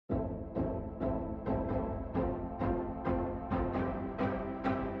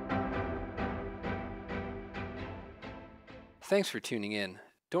Thanks for tuning in.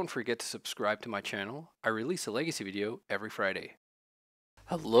 Don't forget to subscribe to my channel. I release a Legacy video every Friday.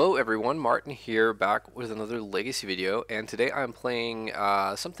 Hello everyone, Martin here, back with another Legacy video, and today I'm playing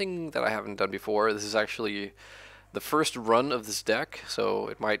something that I haven't done before. This is actually the first run of this deck, so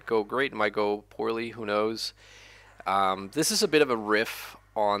it might go great, it might go poorly, who knows. This is a bit of a riff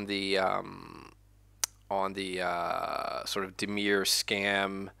on the sort of Dimir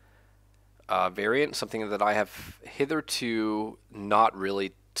Scam variant, something that I have hitherto not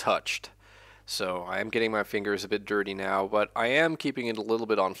really touched. So I am getting my fingers a bit dirty now, but I am keeping it a little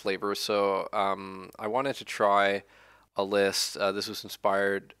bit on flavor. So I wanted to try a list. This was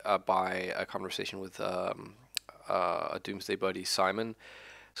inspired by a conversation with a Doomsday buddy, Simon.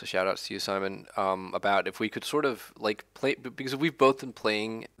 So shout outs to you, Simon, about if we could sort of like play, because we've both been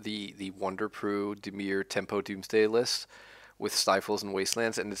playing the Wonderproof Dimir Tempo Doomsday list with Stifles and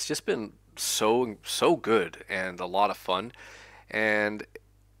Wastelands, and it's just been so good and a lot of fun. And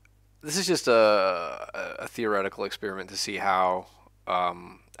this is just a theoretical experiment to see how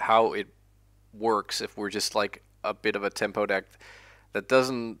it works if we're just like a bit of a tempo deck that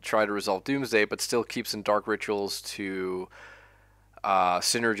doesn't try to resolve Doomsday but still keeps in Dark Rituals to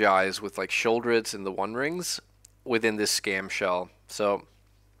synergize with like Sheoldreds and the One Rings within this scam shell. So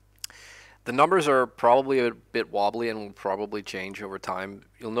the numbers are probably a bit wobbly and will probably change over time.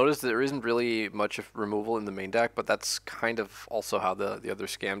 You'll notice there isn't really much of removal in the main deck, but that's kind of also how the other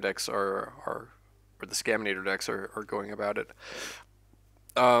scam decks or the Scaminator decks are going about it.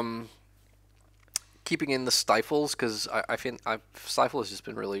 Keeping in the Stifles, because I think Stifle has just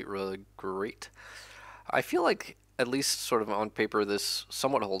been really great. I feel like, at least sort of on paper, this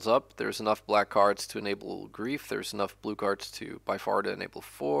somewhat holds up. There's enough black cards to enable Grief. There's enough blue cards by far to enable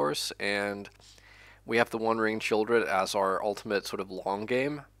Force. And we have the One Ring Sheoldred as our ultimate sort of long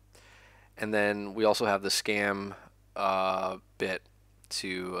game. And then we also have the Scam bit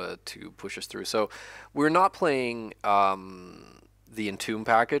to push us through. So we're not playing the Entomb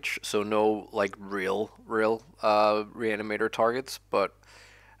package, so no like real Reanimator targets, but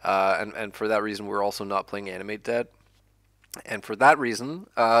and for that reason, we're also not playing Animate Dead. And for that reason,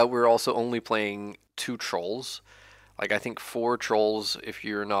 we're also only playing 2 Trolls. Like, I think 4 Trolls, if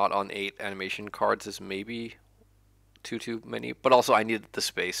you're not on 8 animation cards, is maybe too many. But also, I needed the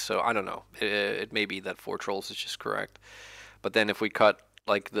space, so I don't know. It may be that 4 Trolls is just correct. But then if we cut,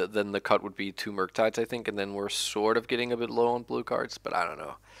 like, then the cut would be 2 Murktides, I think, and then we're sort of getting a bit low on blue cards, but I don't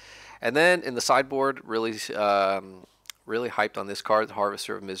know. And then in the sideboard, really hyped on this card, the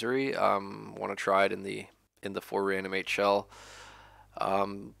Harvester of Misery. Want to try it in the 4 Reanimate shell.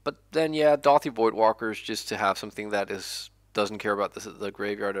 But then, yeah, Dothy Voidwalkers, just to have something that doesn't care about the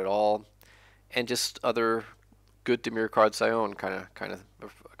graveyard at all, and just other good Dimir cards I own, kind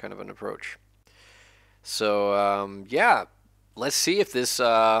of an approach. So yeah, let's see if this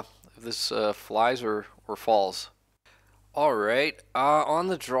flies or falls. All right, on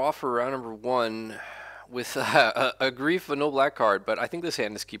the draw for round number 1. With a Grief, but no black card, but I think this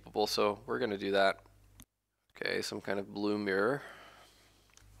hand is keepable, so we're going to do that. Okay, some kind of blue mirror.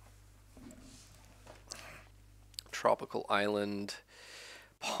 Tropical Island,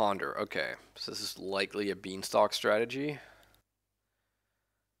 Ponder. Okay, so this is likely a Beanstalk strategy,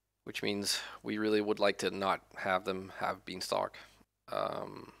 which means we really would like to not have them have Beanstalk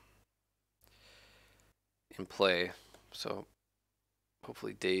in play, so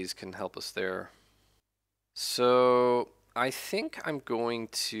hopefully Daze can help us there. So I think I'm going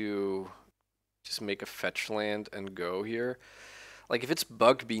to just make a fetch land and go here. Like, if it's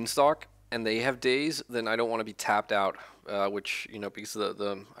bugged Beanstalk and they have Daze, then I don't want to be tapped out, which, you know, because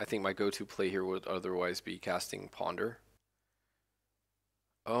I think my go-to play here would otherwise be casting Ponder.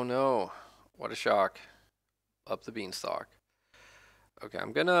 Oh no, what a shock. Up the Beanstalk. Okay,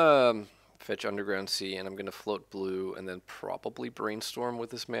 I'm gonna fetch Underground Sea and I'm gonna float blue and then probably Brainstorm with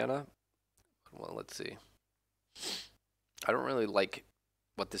this mana. Well, let's see. I don't really like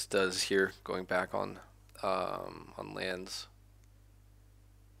what this does here, going back on lands,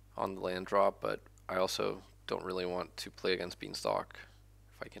 on the land drop, but I also don't really want to play against Beanstalk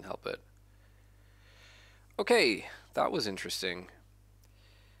if I can help it. Okay, that was interesting.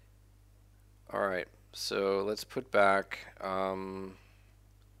 Alright, so let's put back a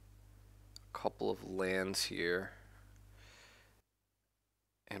couple of lands here.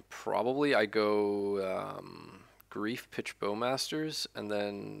 And probably I go Grief, pitch Bowmasters, and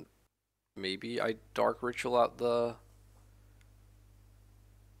then maybe I Dark Ritual out the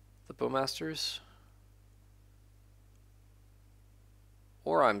Bowmasters.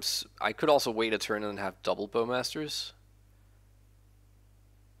 Or I could also wait a turn and have double Bowmasters.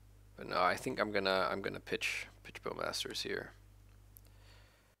 But no, I think I'm gonna pitch Bowmasters here.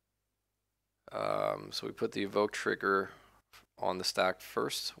 So we put the evoke trigger on the stack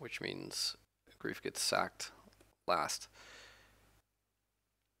first, which means Grief gets sacked last.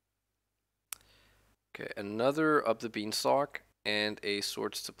 Okay, another Up the Beanstalk and a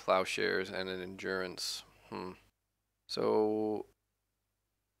Swords to Plowshares and an Endurance. So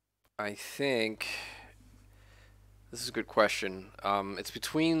I think this is a good question. It's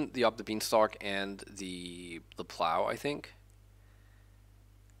between the Up the Beanstalk and the Plow, I think.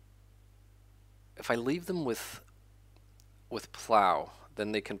 If I leave them with Plow,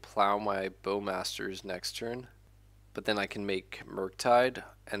 then they can plow my Bowmasters next turn. But then I can make Murktide,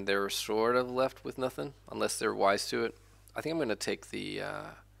 and they're sort of left with nothing, unless they're wise to it. I think I'm gonna take the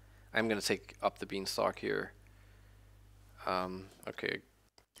I'm gonna take Up the Beanstalk here. Okay,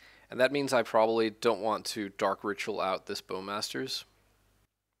 and that means I probably don't want to Dark Ritual out this Bowmasters.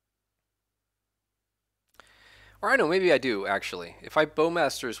 Or I know, maybe I do actually. If I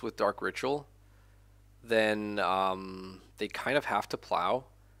Bowmasters with Dark Ritual, then they kind of have to plow,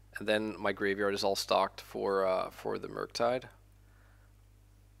 and then my graveyard is all stocked for the Murktide.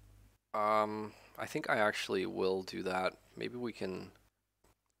 I think I actually will do that. Maybe we can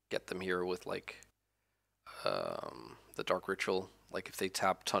get them here with like the Dark Ritual. Like if they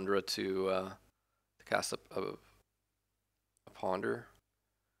tap Tundra to cast a Ponder.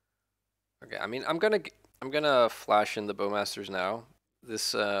 Okay, I mean I'm gonna flash in the Bowmasters now.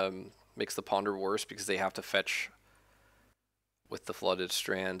 This makes the Ponder worse because they have to fetch with the Flooded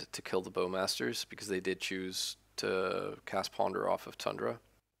Strand to kill the Bowmasters because they did choose to cast Ponder off of Tundra.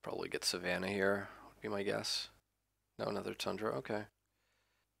 Probably get Savannah here, would be my guess. No, another Tundra, okay.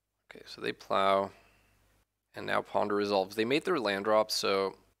 Okay, so they plow, and now Ponder resolves. They made their land drop,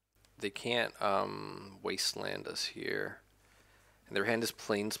 so they can't wasteland us here. And their hand is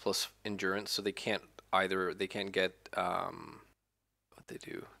Plains plus Endurance, so they can't either, they can't get, what they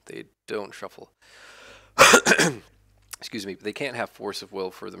do, they don't shuffle. Excuse me, they can't have Force of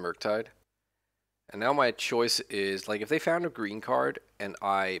Will for the Murktide. And now my choice is, like, if they found a green card and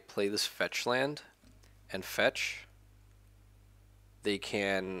I play this fetch land and fetch, they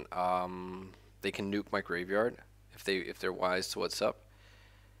can nuke my graveyard if they're wise to what's up.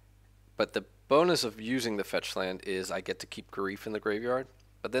 But the bonus of using the fetch land is I get to keep Grief in the graveyard.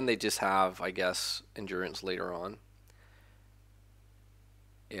 But then they just have, I guess, Endurance later on.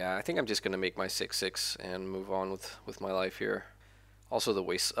 Yeah, I think I'm just gonna make my 6/6 and move on with my life here. Also,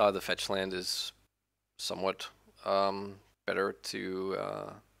 the fetch land is somewhat better to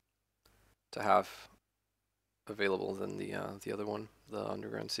have available than the other one, the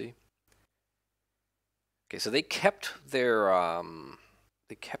Underground Sea. Okay, so they kept their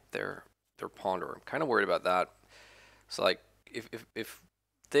Ponder. I'm kind of worried about that. So like if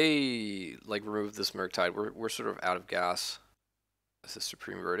they like remove this Murktide, we're sort of out of gas. Is this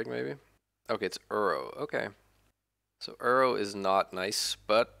Supreme Verdict maybe? Okay, it's Uro. Okay, so Uro is not nice,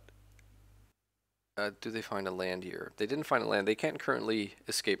 but do they find a land here? They didn't find a land. They can't currently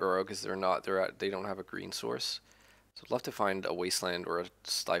escape Uro because they don't have a green source. So I'd love to find a wasteland or a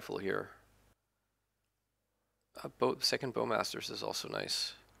stifle here. Second Bowmasters is also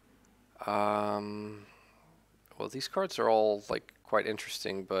nice. Well, these cards are all like quite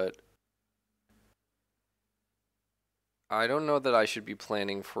interesting, but I don't know that I should be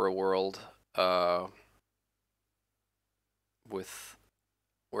planning for a world with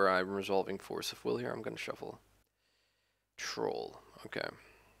where I'm resolving Force of Will here. I'm going to shuffle Troll. Okay.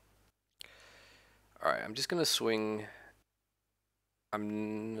 Alright, I'm just going to swing.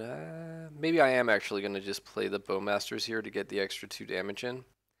 Maybe I am actually going to just play the Bowmasters here to get the extra 2 damage in.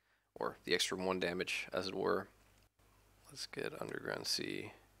 Or the extra 1 damage, as it were. Let's get Underground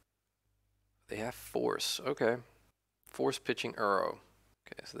Sea. They have Force. Okay. Force pitching Uro.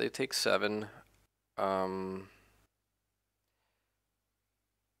 Okay, so they take 7.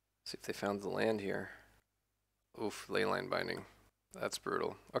 See if they found the land here. Oof, Leyline Binding. That's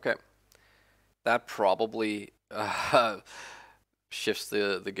brutal. Okay. That probably shifts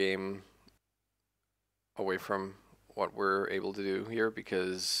the game away from what we're able to do here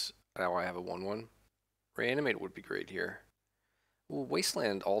because now I have a 1/1. Reanimate would be great here. Ooh,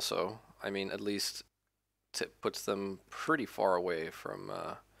 Wasteland also. I mean, at least puts them pretty far away from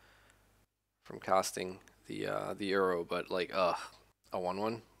casting the Uro, but like a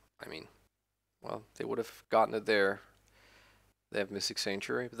 1/1. I mean, well, they would have gotten it there. They have Mystic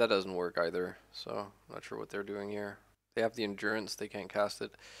Sanctuary, but that doesn't work either, so I'm not sure what they're doing here. They have the Endurance, they can't cast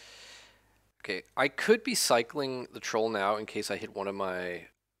it. Okay, I could be cycling the Troll now in case I hit one of my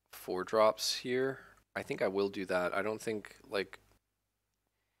 4-drops here. I think I will do that. I don't think, like,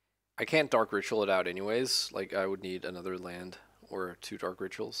 I can't Dark Ritual it out anyways. Like, I would need another land or 2 Dark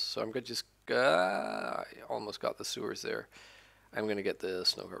Rituals, so I'm just got the sewers there. I'm gonna get the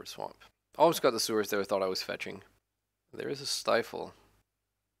snow-covered swamp. Almost got the sewers there. I thought I was fetching. There is a stifle.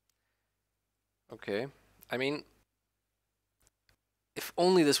 Okay. I mean, if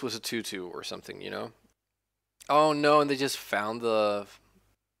only this was a 2/2 or something, you know? Oh no, and they just found the...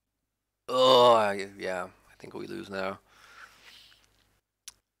 Oh, yeah. I think we lose now.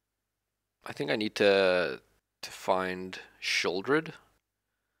 I think I need to find Sheoldred,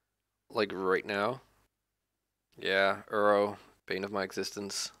 like right now. Yeah, Uro, bane of my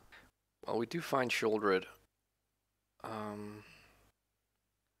existence. Well, we do find Sheoldred.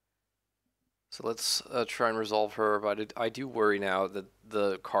 So let's try and resolve her, but I do worry now that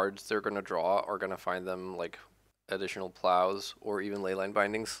the cards they're going to draw are going to find them like additional plows or even leyline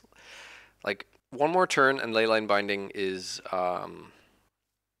bindings. Like one more turn and leyline binding is I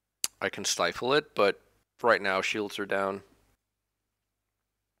can stifle it, but right now shields are down.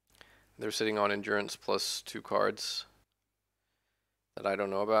 They're sitting on endurance plus 2 cards that I don't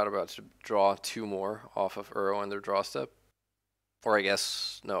know about to draw 2 more off of Uro on their draw step. Or I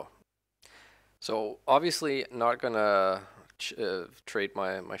guess, no. So obviously not gonna trade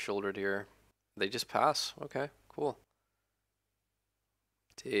my Sheoldred here. They just pass. Okay, cool.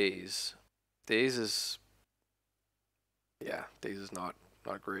 Daze. Daze is... Yeah, Daze is not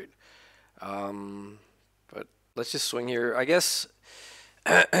great. But let's just swing here. I guess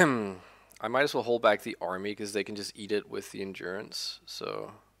I might as well hold back the army because they can just eat it with the endurance.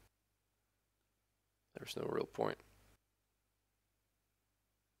 So there's no real point.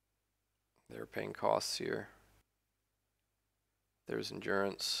 They're paying costs here. There's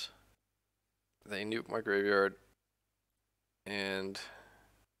endurance. They nuke my graveyard. And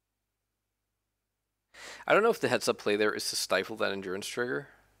I don't know if the heads up play there is to stifle that endurance trigger.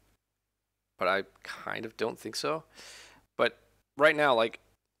 But I kind of don't think so. But right now, like,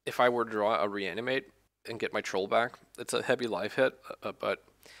 if I were to draw a reanimate and get my troll back, it's a heavy life hit, but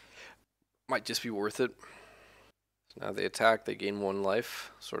might just be worth it. So now they attack, they gain 1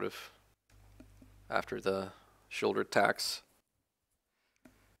 life, sort of, after the shoulder attacks.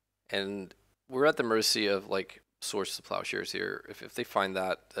 And we're at the mercy of, like, Source of Plowshares here. If they find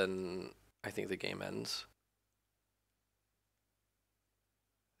that, then I think the game ends.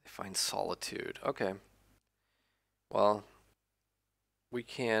 They find Solitude. Okay. Well, we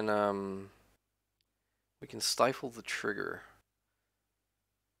can stifle the trigger.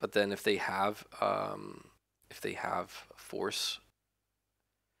 But then if they have force,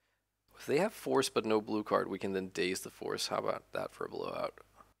 but no blue card, we can then daze the force. How about that for a blowout?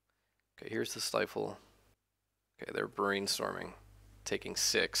 Okay, here's the stifle. Okay, they're brainstorming, taking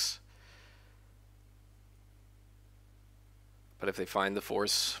 6. But if they find the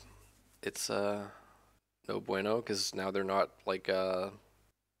force, it's no bueno, because now they're not like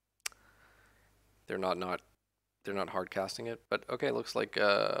they're not hard casting it. But okay, looks like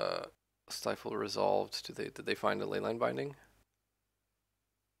stifle resolved. Did they find a leyline binding?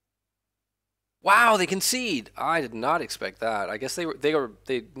 Wow, they concede. I did not expect that. I guess they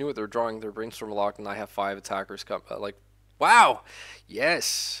knew what they were drawing. Their brainstorm locked, and I have 5 attackers come. Like, wow,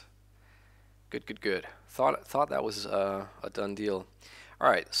 yes, good. Thought that was a done deal. All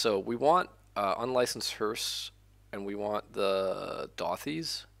right, so we want unlicensed hearse, and we want the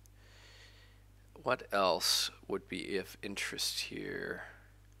Dothies. What else would be of interest here?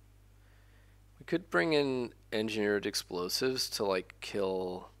 We could bring in engineered explosives to like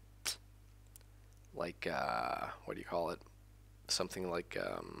kill, like what do you call it? Something like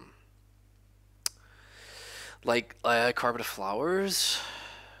carpet of flowers.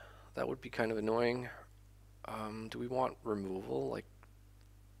 That would be kind of annoying. Do we want removal? Like,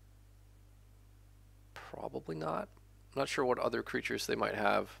 probably not. I'm not sure what other creatures they might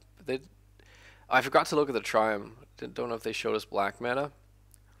have. I forgot to look at the Triumph. Don't know if they showed us black mana.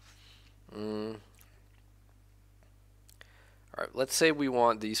 Alright, let's say we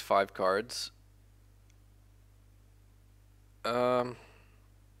want these 5 cards.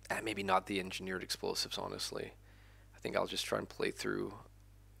 Maybe not the engineered explosives, honestly. I think I'll just try and play through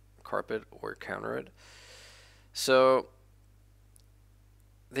carpet or counter it. So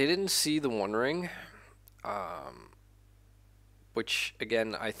they didn't see the One Ring, which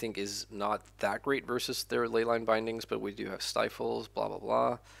again I think is not that great versus their leyline bindings, but we do have stifles, blah blah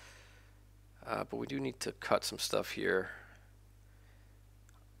blah. But we do need to cut some stuff here.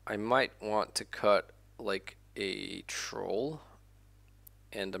 I might want to cut like a troll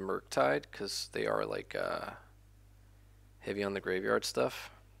and a Murktide because they are like heavy on the graveyard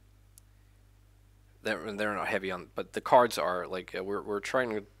stuff. They're not heavy on, but the cards are like we're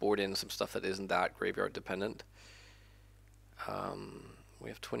trying to board in some stuff that isn't that graveyard dependent. We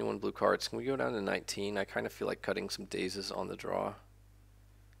have 21 blue cards. Can we go down to 19? I kind of feel like cutting some dazes on the draw.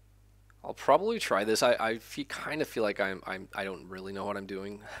 I'll probably try this. I kind of feel like I don't really know what I'm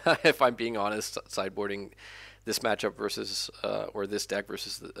doing. If I'm being honest, sideboarding this matchup versus or this deck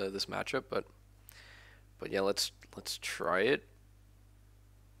versus this matchup, but yeah, let's try it.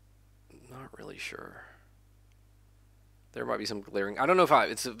 Not really sure. There might be some glaring. I don't know if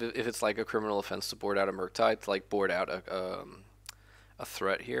it's like a criminal offense to board out a Murktide, to like board out a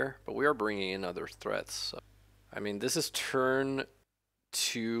threat here, but we are bringing in other threats. So. I mean, this is turn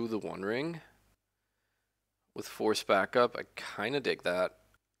 2 the One Ring with force backup. I kind of dig that.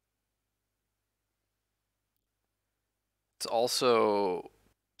 It's also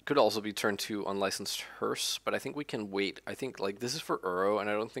could also be turn 2 unlicensed hearse, but I think we can wait. I think like this is for Uro, and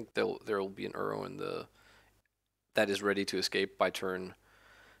I don't think there will be an Uro in the that is ready to escape by turn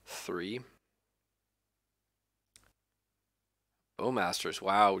 3. Bowmasters,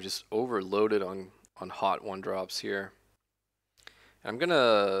 wow, just overloaded on hot 1-drops here. I'm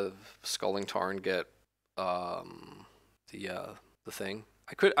gonna Sculling Tarn get the thing.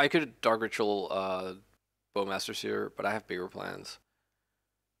 I could Dark Ritual Bowmasters here, but I have bigger plans.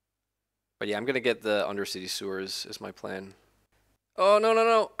 But yeah, I'm gonna get the Undercity Sewers is my plan. Oh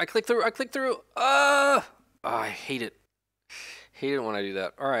no! I click through. Oh, I hate it. Hate it when I do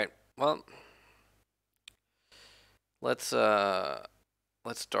that. All right, well, let's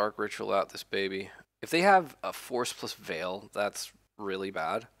Dark Ritual out this baby. If they have a Force plus Veil, that's really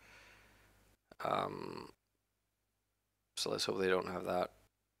bad. So let's hope they don't have that.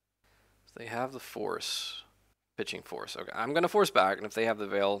 If they have the Force, pitching Force. Okay, I'm gonna Force back, and if they have the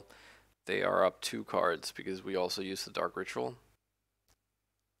Veil, they are up 2 cards because we also use the Dark Ritual.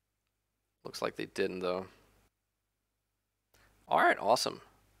 Looks like they didn't though. All right, awesome.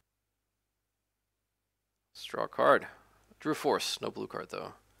 Let's draw a card. Drew Force, no blue card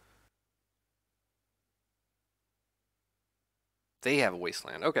though. They have a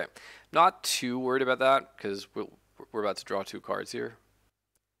Wasteland. Okay, not too worried about that because we're about to draw 2 cards here.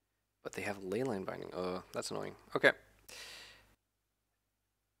 But they have Leyline Binding. That's annoying. Okay.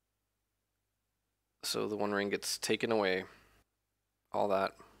 So the One Ring gets taken away. All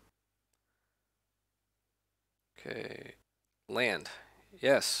that. Okay. Land.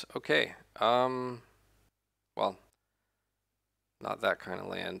 Yes. Okay. Well, not that kind of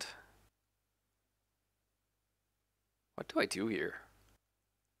land. What do I do here?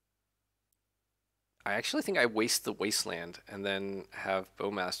 I actually think I waste the Wasteland and then have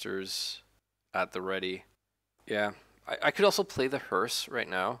Bowmasters at the ready. Yeah. I could also play the Hearse right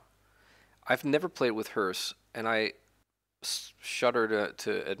now. I've never played with Hearse, and I shudder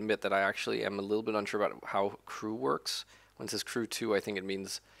to admit that I actually am a little bit unsure about how crew works. When it says crew 2, I think it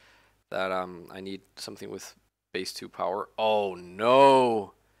means that I need something with base 2 power. Oh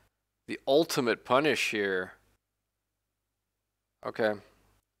no! The ultimate punish here. Okay.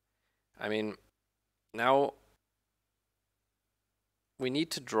 I mean, now we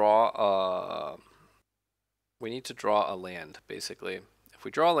need to draw a land, basically. If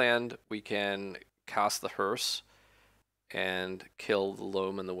we draw land, we can cast the Hearse and kill the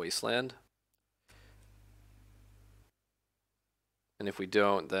Loam and the Wasteland. And if we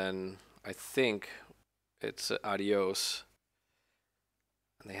don't, then I think it's adios.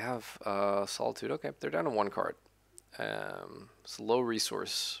 And they have Solitude. Okay, they're down to 1 card. It's low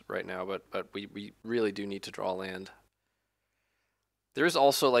resource right now, but we really do need to draw land. There's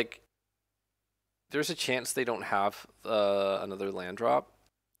also like there's a chance they don't have another land drop,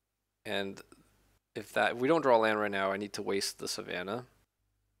 and if we don't draw land right now, I need to waste the Savannah.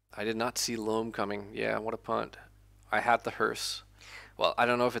 I did not see Loam coming. Yeah, what a punt. I had the Hearse. Well, I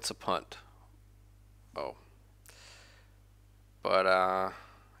don't know if it's a punt. Oh. But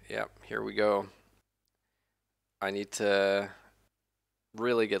yeah, here we go. I need to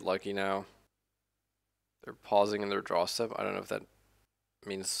really get lucky now. They're pausing in their draw step. I don't know if that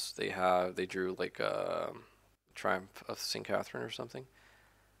means they drew like a Triumph of St. Catherine or something.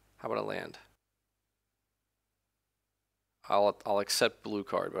 How about a land? I'll accept blue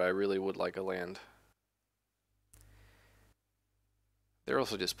card, but I really would like a land. They're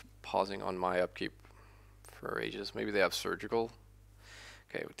also just pausing on my upkeep for ages. Maybe they have surgical.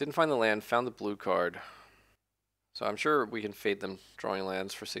 Okay, we didn't find the land, found the blue card. So I'm sure we can fade them drawing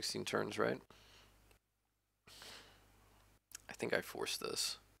lands for 16 turns, right? I think I forced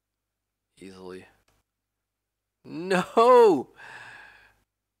this easily. No!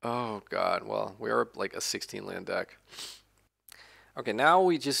 Oh god, well, we are like a 16 land deck. Okay, now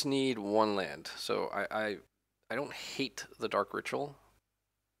we just need 1 land. So I don't hate the Dark Ritual.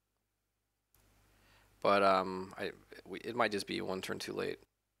 but it might just be one turn too late.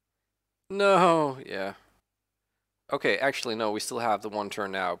 No, yeah. Okay, actually, no, we still have the one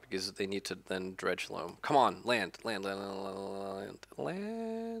turn now because they need to then dredge loam. Come on, land, land, land, land, land,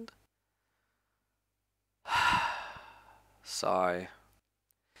 land. Sigh.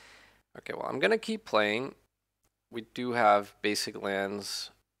 Okay, well, I'm gonna keep playing. We do have basic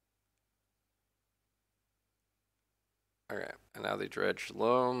lands. Okay, and now they dredge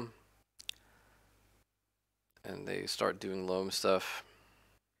loam. And they start doing loam stuff.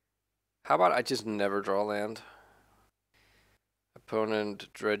 How about I just never draw land? Opponent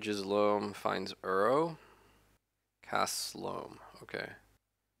dredges loam, finds Uro, casts loam. Okay.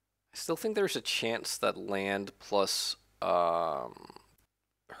 I still think there's a chance that land plus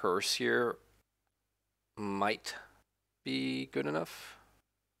hearse here might be good enough.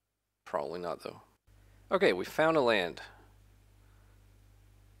 Probably not though. Okay, we found a land.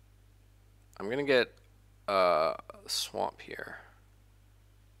 I'm gonna get swamp here.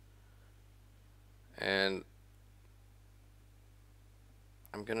 And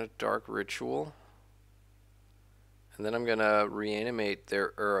I'm gonna dark ritual. And then I'm gonna reanimate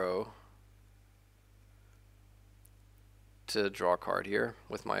their Uro to draw a card here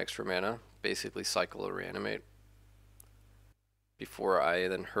with my extra mana. Basically cycle a reanimate. Before I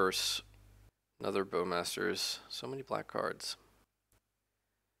then hearse another Bowmasters. So many black cards.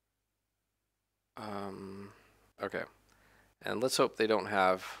 Okay. And let's hope they don't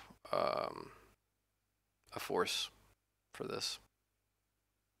have a force for this.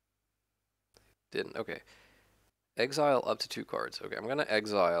 Didn't. Okay. Exile up to 2 cards. Okay, I'm going to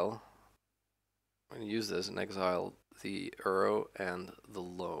exile. I'm going to use this and exile the Uro and the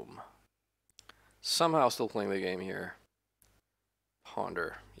Loam. Somehow still playing the game here.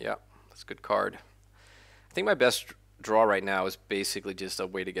 Ponder. Yeah, that's a good card. I think my best draw right now is basically just a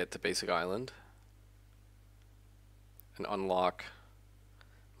way to get to basic island. And unlock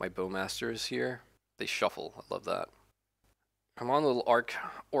my Bowmasters here. They shuffle. I love that. Come on, little orc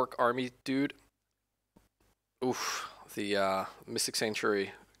army dude. Oof. The Mystic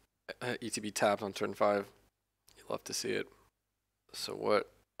Sanctuary ETB tapped on turn 5. You love to see it. So what?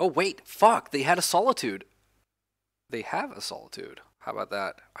 Oh wait, fuck! They had a Solitude. They have a Solitude. How about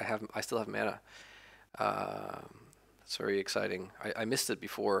that? I still have mana. It's very exciting. I missed it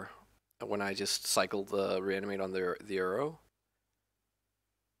before when I just cycled the reanimate on the Uro.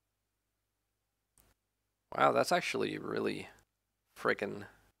 Wow, that's actually really freaking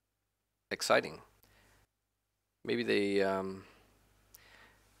exciting. Maybe they I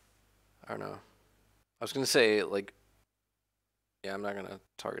don't know. I was gonna say like, yeah, I'm not gonna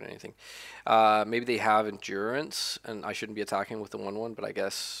target anything. Maybe they have endurance, and I shouldn't be attacking with the 1/1, but I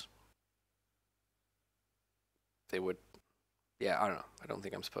guess they would. Yeah, I don't know. I don't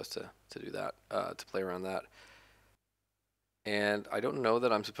think I'm supposed to do that. To play around that. And I don't know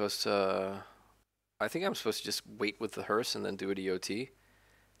that I'm supposed to. I think I'm supposed to just wait with the hearse and then do a DOT.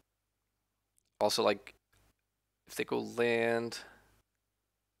 Also, like, if they go land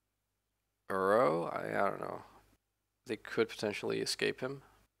Uro, I don't know. They could potentially escape him.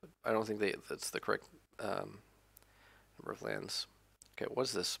 But I don't think that's the correct number of lands. Okay,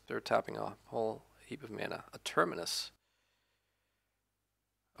 what's this? They're tapping a whole heap of mana. A Terminus.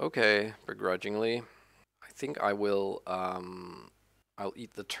 Okay, begrudgingly. I think I will, I'll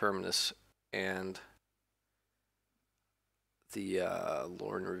eat the Terminus and the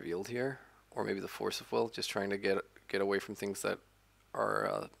Lorne Revealed here. Or maybe the Force of Will, just trying to get away from things that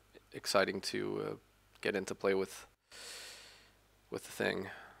are exciting to get into play with the thing.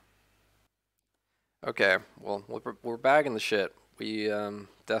 Okay, well, we're bagging the shit. We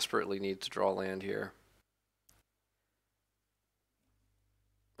desperately need to draw land here.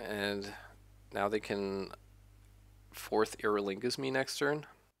 And now they can 4th Irrelingus me next turn.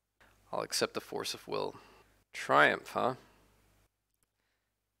 I'll accept the Force of Will. Triumph, huh?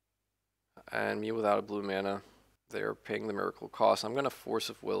 And me without a blue mana. They're paying the miracle cost. I'm going to Force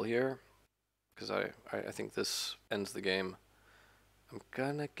of Will here, because I think this ends the game. I'm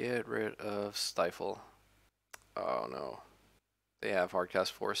going to get rid of Stifle. Oh no. They have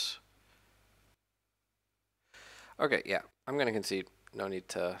Hardcast Force. Okay, yeah. I'm going to concede. No need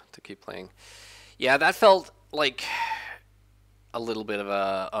to keep playing. Yeah, that felt like a little bit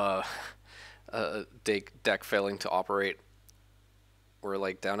of a deck failing to operate. We're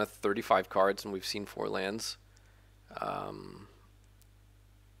like down to 35 cards and we've seen 4 lands.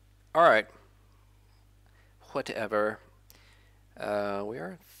 Alright. Whatever. We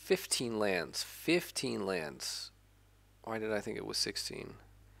are 15 lands. 15 lands. Why did I think it was 16?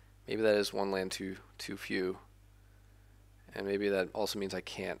 Maybe that is 1 land too few. And maybe that also means I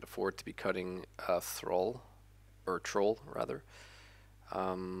can't afford to be cutting a Thrall, or Troll, rather.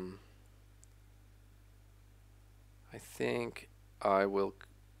 I think I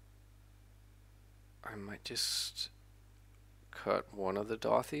might just cut one of the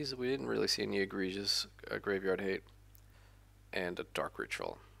Dothies. We didn't really see any egregious graveyard hate. And a Dark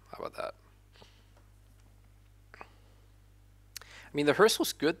Ritual. How about that? I mean, the Hearse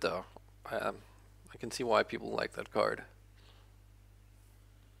was good, though. I can see why people like that card.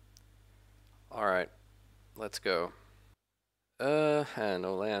 Alright, let's go.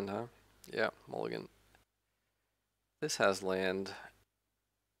 No land, huh? Yeah, mulligan. This has land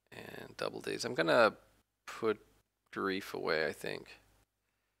and double days. I'm gonna put Grief away, I think.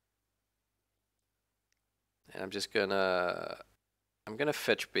 And I'm gonna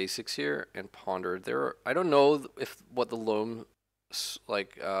fetch basics here and ponder. I don't know if what the loam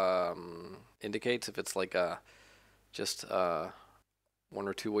like indicates, if it's like just one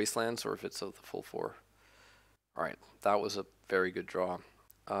or two wastelands, or if it's the full four. All right, that was a very good draw.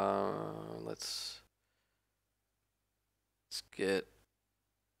 Let's get.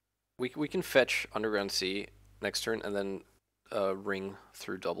 We can fetch Underground Sea next turn, and then ring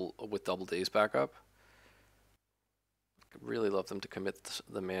through double days back up. I'd really love them to commit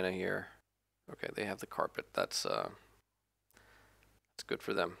the mana here. Okay, they have the carpet. That's good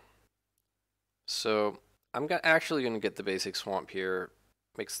for them. So I'm actually going to get the basic swamp here.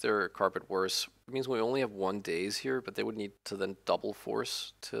 Makes their carpet worse. It means we only have 1 days here, but they would need to then double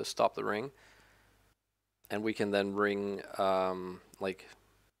force to stop the ring. And we can then ring, like,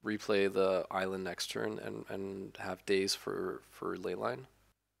 replay the island next turn and have days for leyline.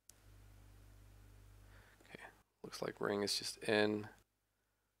 Okay, looks like ring is just in.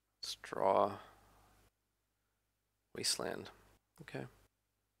 Let's draw Wasteland. Okay.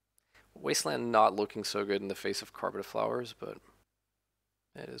 Wasteland not looking so good in the face of Carpet of Flowers, but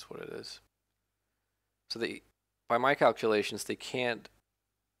it is what it is. So by my calculations, they can't.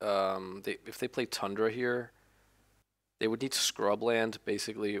 If they play Tundra here, they would need Scrubland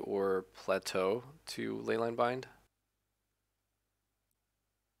basically, or Plateau to Leyline Bind.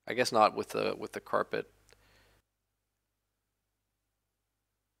 I guess not with the carpet.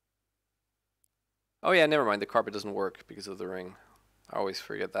 Oh yeah, never mind. The carpet doesn't work because of the ring. I always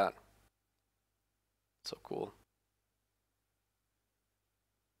forget that. So cool.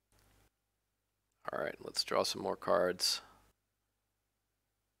 Alright, let's draw some more cards.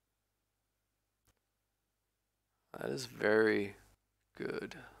 That is very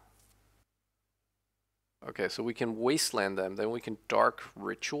good. Okay, so we can Wasteland them, then we can Dark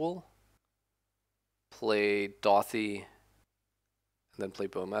Ritual, play Dothy, and then play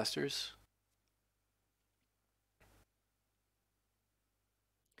Bowmasters.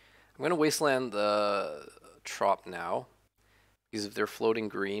 I'm going to Wasteland the Trop now, because if they're floating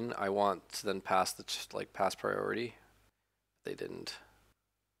green, I want to then pass pass priority. They didn't.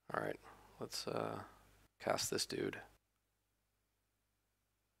 Alright, let's cast this dude.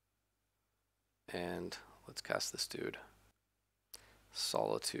 And let's cast this dude.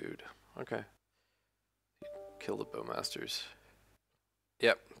 Solitude. Okay. Kill the Bowmasters.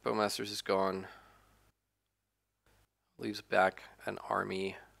 Yep, Bowmasters is gone. Leaves back an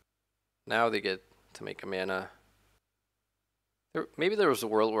army. Now they get to make a mana. Maybe there was a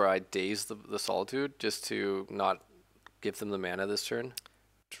world where I dazed the Solitude just to not give them the mana this turn.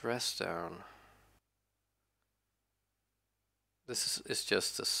 Dress down. This is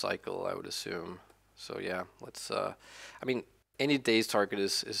just a cycle, I would assume. So yeah, let's. I mean, any day's target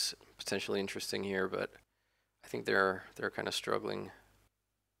is potentially interesting here, but I think they're kind of struggling.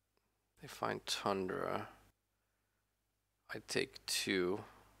 They find Tundra. I take 2,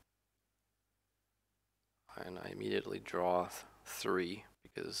 and I immediately draw 3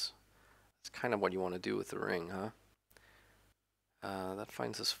 because it's kind of what you want to do with the ring, huh? That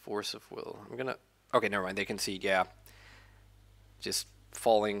finds us Force of Will. I'm gonna. Okay, never mind. They concede. Yeah. Just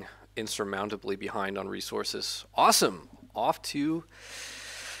falling insurmountably behind on resources. Awesome! Off to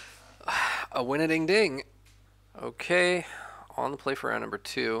a win-a-ding-ding. Okay, on the play for round number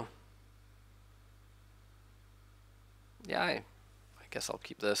 2. Yeah, I guess I'll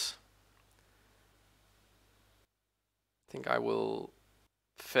keep this. I think I will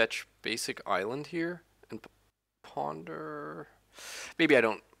fetch Basic Island here and ponder. Maybe I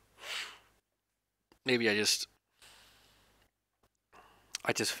don't. Maybe I just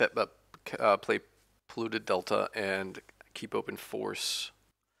play Polluted Delta and keep open Force,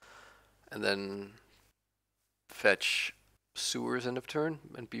 and then fetch Sewers end of turn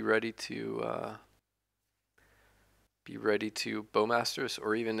and be ready to Bowmasters,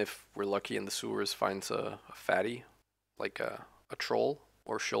 or even if we're lucky and the Sewers finds a fatty, like a troll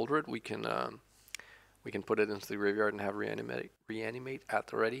or Sheoldred, we can put it into the graveyard and have reanimate at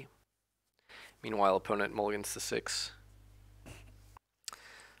the ready. Meanwhile, opponent mulligans to 6.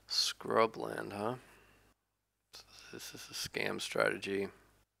 Scrubland, huh? This is a scam strategy.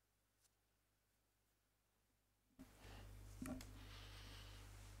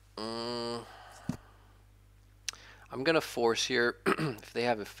 I'm gonna force here. If they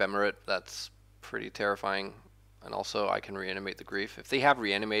have Ephemerate, that's pretty terrifying. And also, I can reanimate the Grief. If they have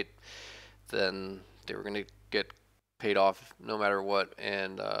reanimate, then they were gonna get paid off no matter what.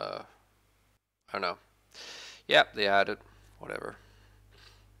 And I don't know. Yeah, they had it. Whatever.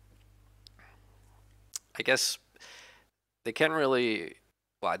 I guess they can't really.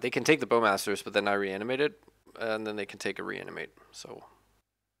 Well, they can take the Bowmasters, but then I reanimate it, and then they can take a reanimate. So.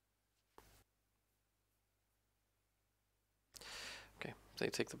 Okay, they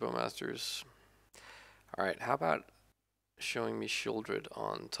take the Bowmasters. Alright, how about showing me Sheoldred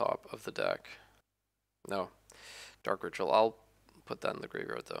on top of the deck? No. Dark Ritual. I'll put that in the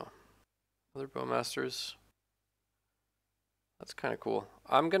graveyard though. Other Bowmasters. That's kind of cool.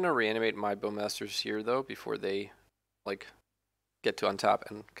 I'm going to reanimate my Bowmasters here though before they like get to untap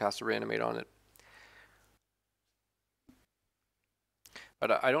and cast a reanimate on it.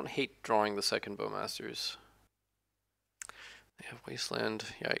 But I don't hate drawing the second Bowmasters. They have Wasteland.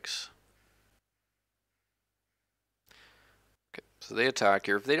 Yikes. Okay, so they attack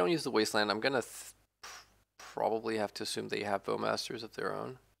here. If they don't use the Wasteland, I'm going to probably have to assume they have Bowmasters of their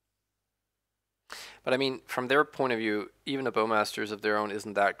own. But I mean, from their point of view, even a Bowmasters of their own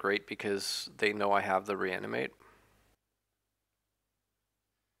isn't that great because they know I have the reanimate.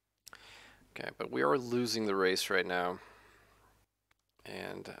 Okay, but we are losing the race right now.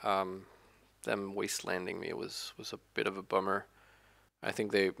 And them wastelanding me was a bit of a bummer. I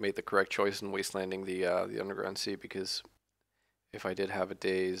think they made the correct choice in wastelanding the Underground Sea, because if I did have a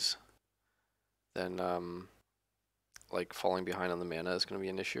daze, then like falling behind on the mana is going to be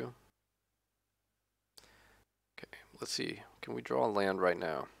an issue. Okay, let's see. Can we draw a land right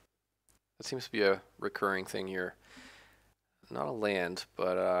now? That seems to be a recurring thing here. Not a land,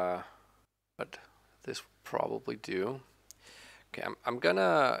 but this will probably do. Okay, I'm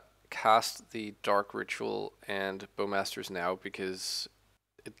gonna cast the Dark Ritual and Bowmasters now because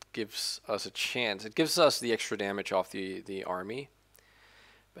it gives us a chance. It gives us the extra damage off the army,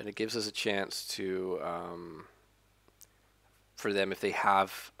 but it gives us a chance to for them, if they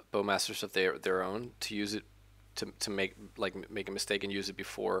have Bowmasters of their own, to use it to make a mistake and use it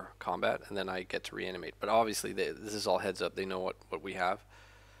before combat, and then I get to reanimate. But obviously this is all heads up. They know what we have.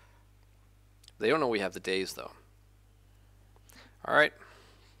 They don't know we have the daze though. All right,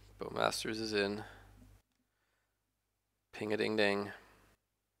 Bowmasters is in. Ping-a-ding-ding.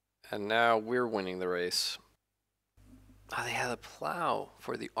 And now we're winning the race. Oh, they had a plow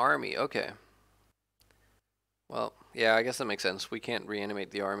for the army. Okay. Well, yeah, I guess that makes sense. We can't reanimate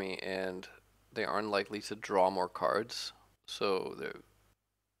the army, and they are unlikely to draw more cards. So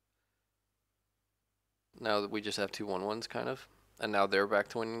now that we just have 2 1/1s, kind of. And now they're back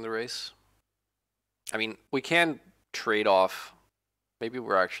to winning the race. I mean, we can trade off. Maybe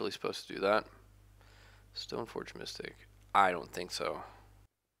we're actually supposed to do that. Stoneforge Mystic. I don't think so.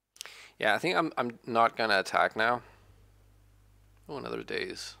 Yeah, I think I'm not gonna attack now. Oh, another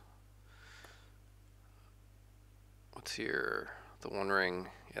daze. What's here? The One Ring.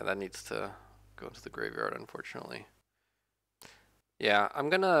 Yeah, that needs to go into the graveyard, unfortunately. Yeah, I'm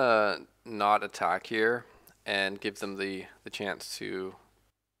gonna not attack here and give them the chance to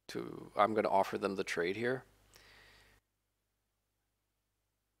I'm gonna offer them the trade here.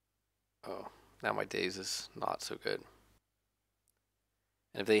 Oh, now my daze is not so good.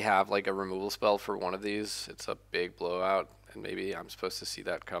 And if they have like a removal spell for one of these, it's a big blowout, and maybe I'm supposed to see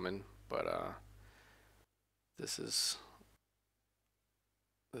that coming, but this is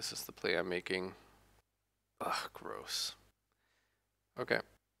the play I'm making. Ugh, gross. Okay.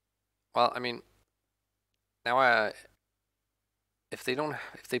 Well, I mean, now if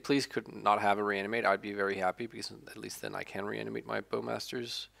they please could not have a reanimate, I'd be very happy, because at least then I can reanimate my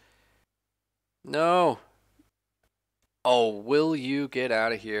Bowmasters. No. Oh, will you get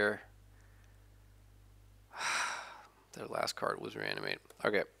out of here? Their last card was reanimate.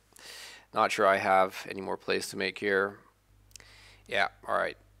 Okay. Not sure I have any more plays to make here. Yeah,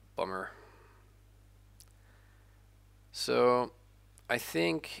 alright. Bummer. So, I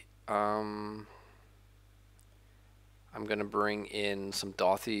think I'm going to bring in some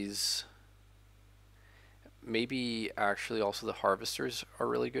Dothies. Maybe actually also the Harvesters are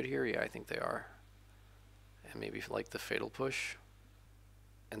really good here. Yeah, I think they are. And maybe like the Fatal Push.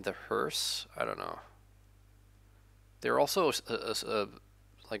 And the Hearse? I don't know. They're also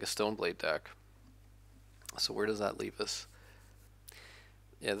like a Stoneblade deck. So where does that leave us?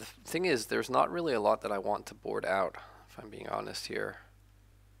 Yeah, the thing is, there's not really a lot that I want to board out, if I'm being honest here.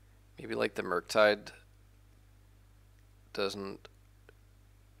 Maybe like the Murktide doesn't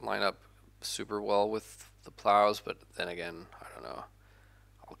line up super well with the plows, but then again, I don't know.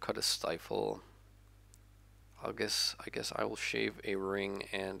 I'll cut a Stifle. I guess I will shave a Ring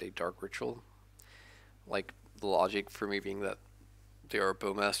and a Dark Ritual. Like, the logic for me being that they are a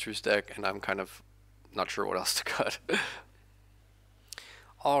Bowmaster's deck, and I'm kind of not sure what else to cut.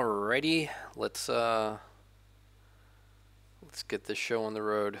 Alrighty, let's get this show on the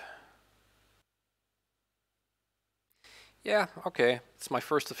road. Yeah, okay. It's my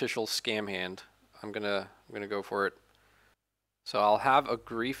first official scam hand. I'm gonna go for it. So I'll have a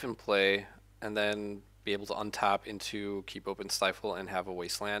Grief in play, and then be able to untap into Keep Open Stifle and have a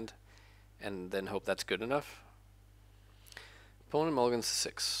Wasteland, and then hope that's good enough. Opponent mulligans to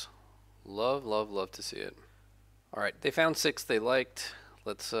 6. Love, love, love to see it. Alright, they found 6 they liked.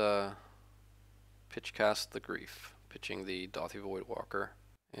 Let's pitch cast the Grief. Pitching the Dothy Voidwalker.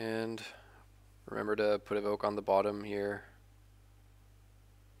 And remember to put Evoke on the bottom here.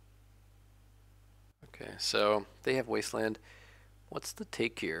 Okay, so they have Wasteland. What's the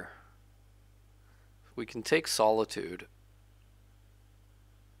take here? We can take Solitude.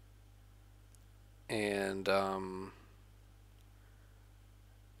 And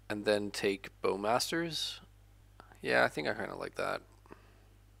then take Bowmasters. Yeah, I think I kind of like that.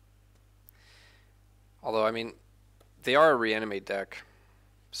 Although, I mean, they are a reanimate deck,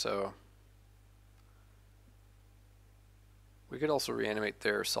 so we could also reanimate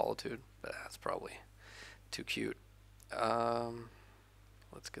their Solitude, but that's probably too cute.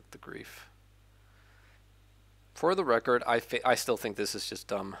 Let's get the Grief. For the record, I still think this is just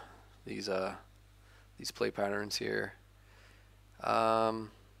dumb. These play patterns here. Yeah,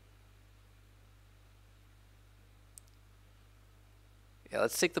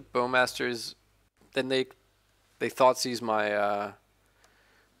 let's take the Bowmasters. Then they thought seize my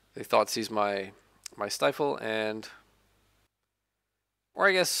my Stifle, and or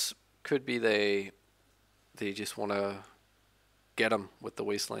I guess could be they just want to get them with the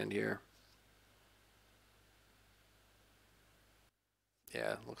Wasteland here.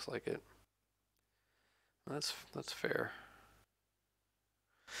 Yeah, looks like it. That's fair.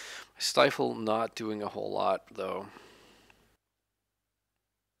 My Stifle not doing a whole lot though.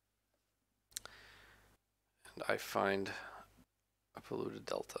 And I find a polluted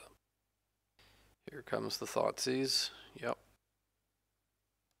delta. Here comes the Thoughtseize. Yep.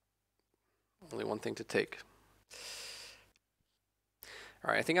 Only one thing to take.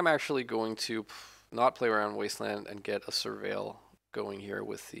 Alright, I think I'm actually going to not play around Wasteland and get a Surveil going here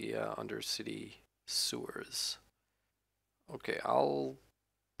with the Undercity Sewers. Okay, I'll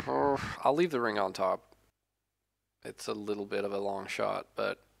leave the Ring on top. It's a little bit of a long shot,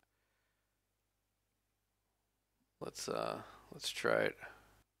 but let's try it.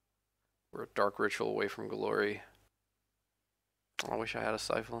 We're a Dark Ritual away from Glory. I wish I had a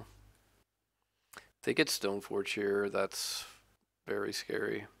Stifle. If they get Stoneforge here, that's very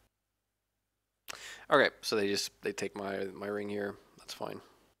scary. Okay, so they take my Ring here. That's fine.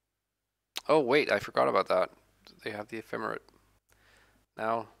 Oh wait, I forgot about that. They have the Ephemerate.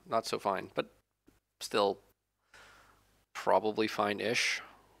 Now, not so fine, but still probably fine-ish.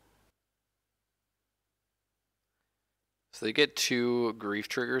 So they get 2 Grief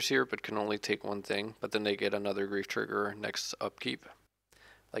triggers here, but can only take one thing. But then they get another Grief trigger next upkeep,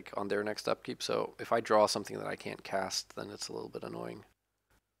 like on their next upkeep. So if I draw something that I can't cast, then it's a little bit annoying.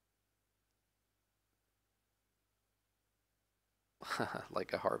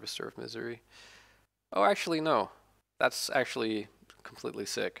 Like a Harvester of Misery. Oh, actually, no. That's actually completely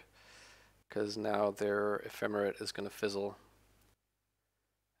sick. Because now their Ephemerate is going to fizzle.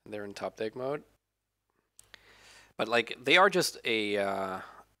 And they're in top deck mode. But like, they are just a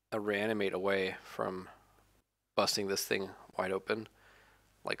reanimate away from busting this thing wide open.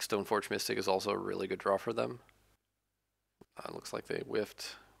 Like, Stoneforge Mystic is also a really good draw for them. Looks like they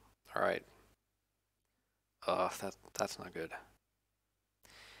whiffed. Alright. That's not good.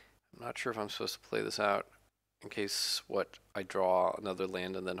 I'm not sure if I'm supposed to play this out in case I draw another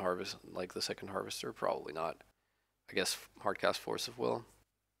land and then harvest like the second Harvester. Probably not. I guess hardcast Force of Will.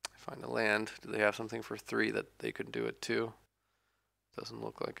 Find a land. Do they have something for 3 that they could do it too? Doesn't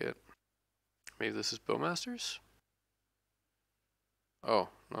look like it. Maybe this is Bowmasters? Oh,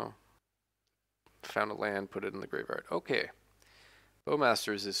 no. Found a land, put it in the graveyard. Okay.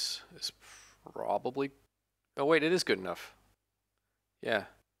 Bowmasters is probably... Oh wait, it is good enough. Yeah.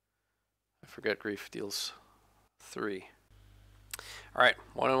 I forget Grief deals 3. All right,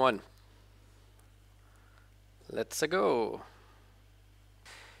 1-1. Let's go.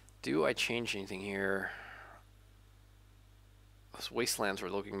 Do I change anything here? Those wastelands were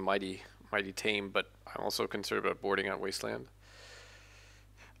looking mighty tame, but I'm also concerned about boarding out wasteland.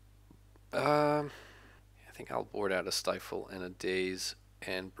 I think I'll board out a stifle and a daze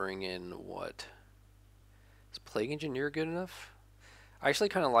and bring in what? Is Plague Engineer good enough? I actually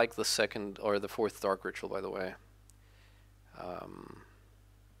kind of like the second or the fourth Dark Ritual, by the way.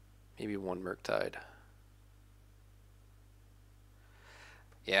 Maybe one Murktide.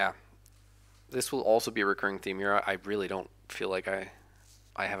 Yeah, this will also be a recurring theme here. I really don't feel like I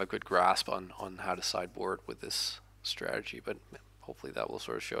have a good grasp on how to sideboard with this strategy, but hopefully that will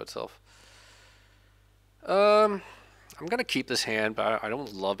sort of show itself. I'm gonna keep this hand, but I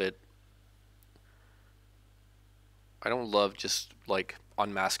don't love it. I don't love just like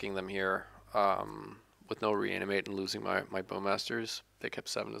unmasking them here with no reanimate and losing my Bowmasters. They kept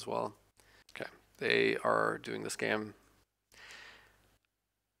 7 as well. Okay, they are doing the scam.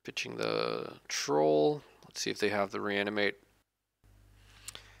 Pitching the troll. Let's see if they have the reanimate.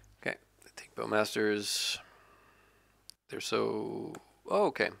 Okay, they take Bowmasters. They're so... Oh,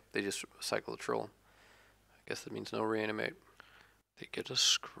 okay. They just cycle the troll. I guess that means no reanimate. They get a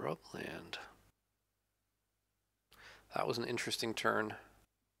scrubland. That was an interesting turn.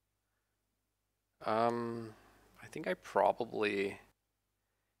 I think I probably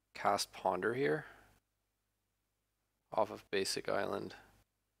cast Ponder here off of basic island.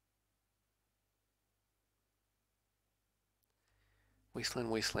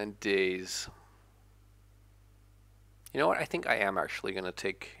 Wasteland Days. You know what? I think I am actually gonna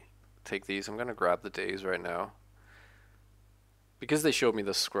take these. I'm gonna grab the Days right now because they showed me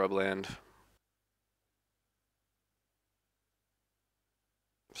the scrubland,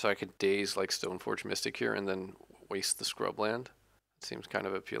 so I could Daze like Stoneforge Mystic here and then waste the scrubland. It seems kind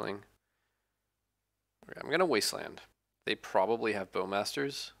of appealing. Okay, I'm gonna Wasteland. They probably have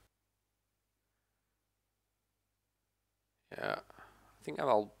Bowmasters. Yeah, I think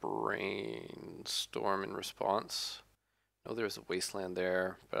I'll Brainstorm in response. No, there's a Wasteland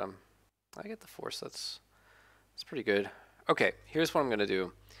there, but I get the Force. That's pretty good. Okay, here's what I'm gonna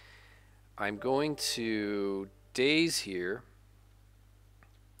do. I'm going to Daze here.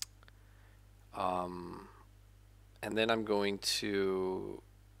 And then I'm going to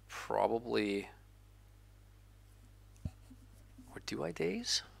probably, or do I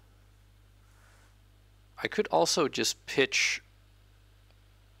Daze? I could also just pitch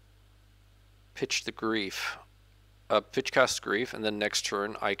the Grief, pitch cast Grief, and then next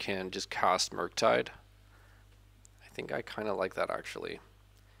turn I can just cast Murktide. I think I kind of like that actually.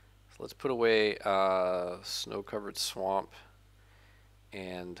 So let's put away Snow-Covered Swamp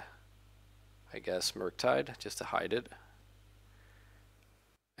and I guess Murktide just to hide it.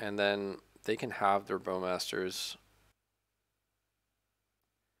 And then they can have their Bowmasters.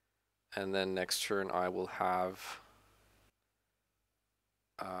 And then next turn I will have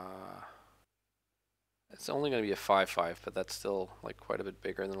it's only going to be a 5/5, but that's still like quite a bit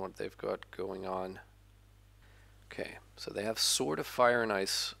bigger than what they've got going on. Okay, so they have Sword of Fire and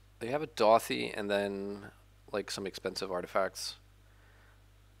Ice. They have a Dothy and then like some expensive artifacts.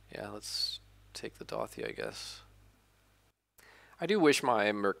 Yeah, let's take the Dothy, I guess. I do wish my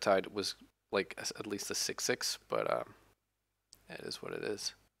Murktide was like at least a 6/6, but it is what it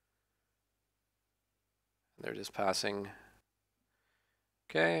is. They're just passing.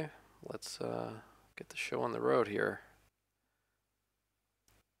 Okay, let's get the show on the road here.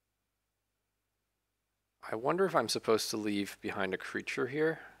 I wonder if I'm supposed to leave behind a creature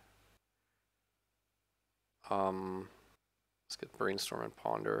here. Let's get Brainstorm and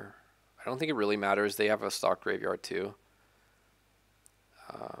Ponder. I don't think it really matters. They have a stock graveyard too.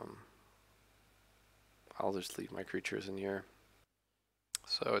 I'll just leave my creatures in here.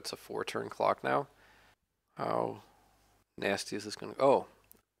 So it's a 4-turn clock now. How nasty is this going to... Oh,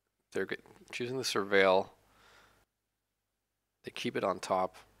 they're choosing the Surveil. They keep it on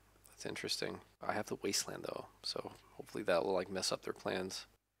top. That's interesting. I have the Wasteland though, so hopefully that will like mess up their plans.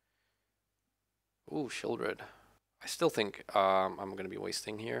 Ooh, Sheoldred. I still think I'm going to be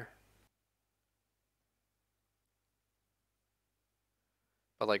wasting here.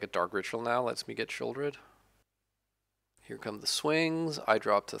 But like a Dark Ritual now lets me get Sheoldred. Here come the swings. I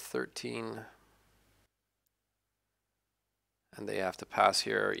drop to 13. And they have to pass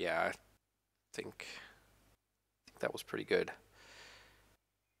here. Yeah, I think that was pretty good.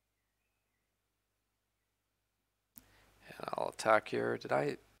 And I'll attack here. Did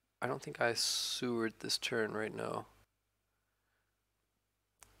I don't think I sewered this turn right now.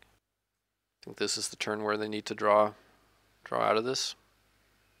 think this is the turn where they need to draw out of this.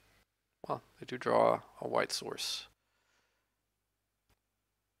 Well, they do draw a white source.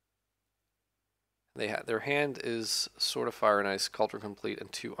 Their hand is Sword of Fire and Ice, Cauldron Complete,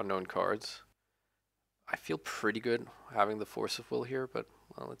 and 2 unknown cards. I feel pretty good having the Force of Will here, but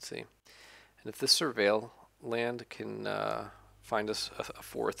well, let's see. And if this Surveil land can find us a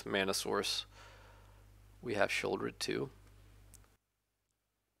 4th mana source, we have Sheoldred too.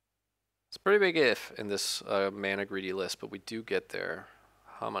 It's a pretty big if in this mana greedy list, but we do get there.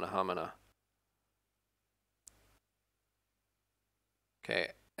 Hamana.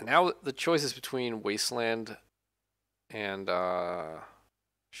 Okay, and now the choice is between Wasteland and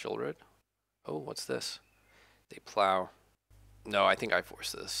Sheoldred. Oh, what's this? They plow. No, I think I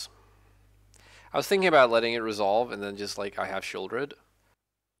force this. I was thinking about letting it resolve and then just like I have Sheoldred.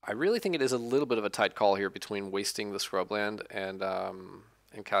 I really think it is a little bit of a tight call here between wasting the Scrubland and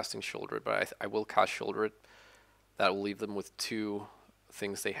casting Sheoldred, but I will cast Sheoldred. That will leave them with 2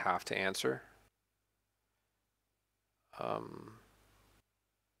 things they have to answer.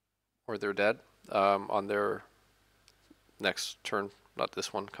 Or they're dead on their next turn. Not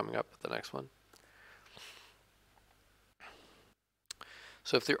this one coming up, but the next one.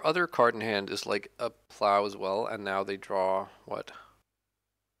 So if their other card in hand is like a plow as well, and now they draw what?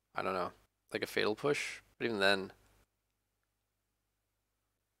 I don't know, like a fatal push. But even then,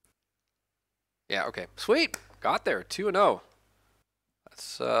 yeah, okay, sweet, got there, 2-0.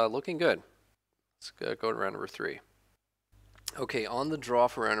 That's looking good. Let's go to round number 3. Okay, on the draw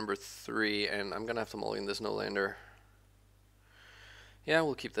for round number 3, and I'm gonna have to mulligan this no-lander. Yeah,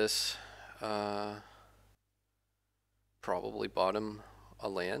 we'll keep this. Probably bottom a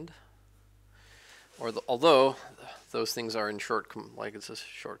land. Although those things are in short, like it's a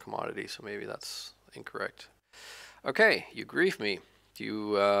short commodity, so maybe that's incorrect. Okay, you grief me. Do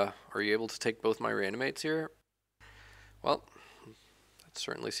you are you able to take both my reanimates here? Well, that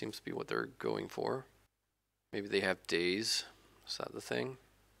certainly seems to be what they're going for. Maybe they have days. Is that the thing?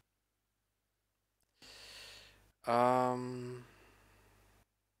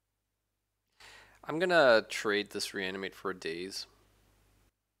 I'm gonna trade this reanimate for a daze.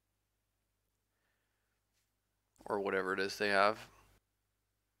 Or whatever it is they have.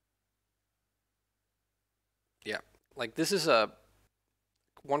 Yeah, like this is a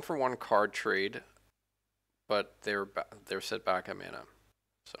 1-for-1 card trade, but they're set back at mana.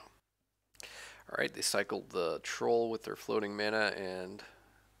 So, all right, they cycled the troll with their floating mana, and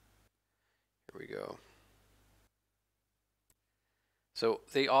here we go. So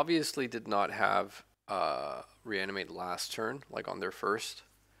they obviously did not have reanimate last turn, like on their first.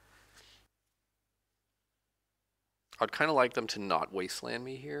 I'd kind of like them to not wasteland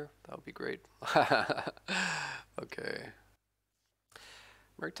me here. That would be great. Okay.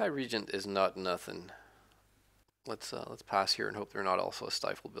 Murktide Regent is not nothing. Let's pass here and hope they're not also a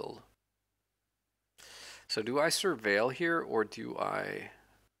stifle build. So do I surveil here or do I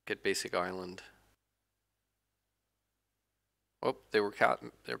get basic island? Oh, they're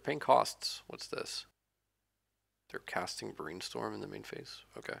paying costs. What's this? They're casting Brainstorm in the main phase.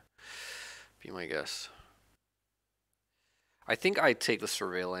 Okay. Be my guess. I think I take the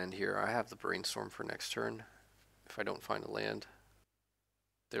Surveil land here. I have the Brainstorm for next turn if I don't find a land.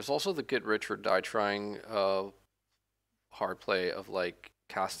 There's also the Get Rich or Die Trying hard play of like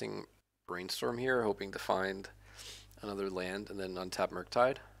casting Brainstorm here, hoping to find another land and then untap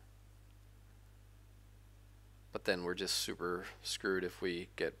Murktide. But then we're just super screwed if we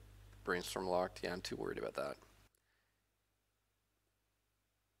get Brainstorm locked. Yeah, I'm too worried about that.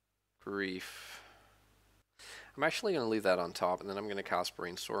 Grief. I'm actually going to leave that on top, and then I'm going to cast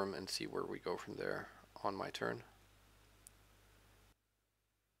Brainstorm and see where we go from there on my turn.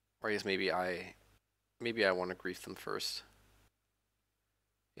 Or I guess maybe I want to grief them first.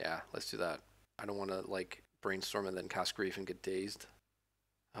 Yeah, let's do that. I don't want to like Brainstorm and then cast grief and get dazed.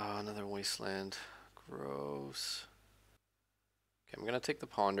 Oh, another wasteland. Gross. Okay, I'm going to take the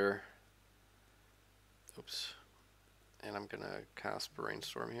Ponder. Oops. And I'm going to cast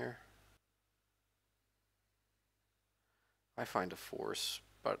Brainstorm here. I find a force,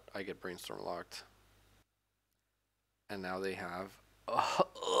 but I get Brainstorm locked. And now they have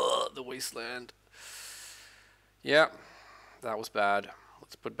the Wasteland. Yeah, that was bad.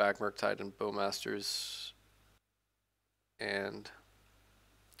 Let's put back Murktide and Bowmasters and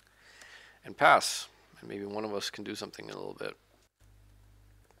pass. And maybe one of us can do something in a little bit.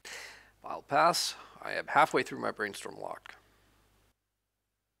 I'll pass. I am halfway through my Brainstorm lock.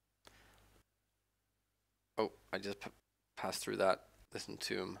 Oh, I just passed through that. This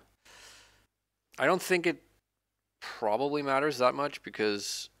Entomb. I don't think it probably matters that much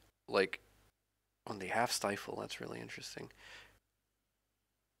because, like, Oh, they have Stifle. That's really interesting.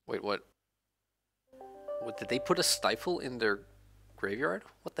 Wait, what? What did they put a Stifle in their graveyard?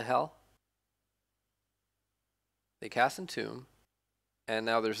 What the hell? They cast Entomb, and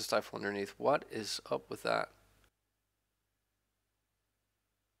now there's a Stifle underneath. What is up with that?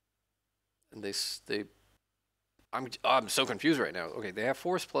 And they I'm so confused right now. Okay, they have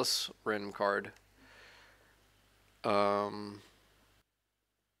Force plus random card. Um,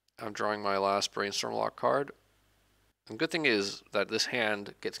 I'm drawing my last Brainstorm Lock card. And good thing is that this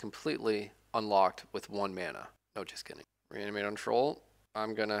hand gets completely unlocked with 1 mana. No, just kidding. Reanimate on Troll.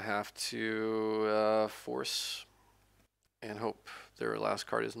 I'm gonna have to force and hope their last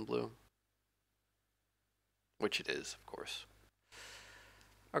card isn't blue. Which it is, of course.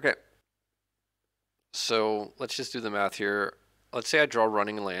 Okay. So let's just do the math here. Let's say I draw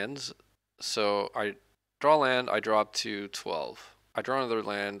running lands. So I draw land, I drop to 12. I draw another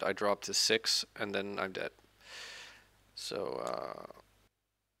land, I drop to 6, and then I'm dead. So,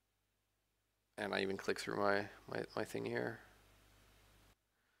 and I even click through my thing here.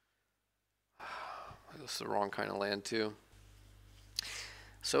 This is the wrong kind of land too.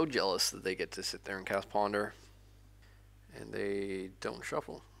 So jealous that they get to sit there and cast Ponder. And they don't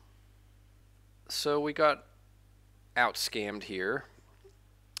shuffle. So we got out scammed here.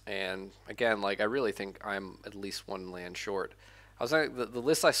 And again, like I really think I'm at least 1 land short. I was like, the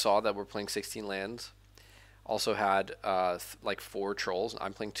list I saw that were playing 16 lands also had like 4 trolls.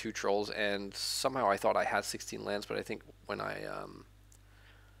 I'm playing 2 trolls, and somehow I thought I had 16 lands, but I think when I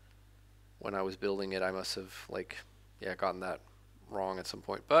was building it, I must have like gotten that wrong at some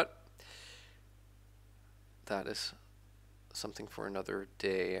point. But that is something for another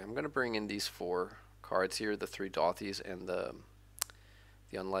day. I'm gonna bring in these 4 cards here: the 3 Dothies and the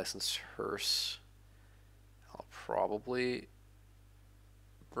unlicensed hearse. I'll probably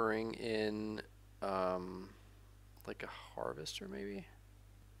bring in like a harvester, maybe.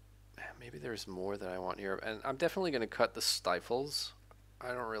 Maybe there's more that I want here, and I'm definitely gonna cut the stifles. I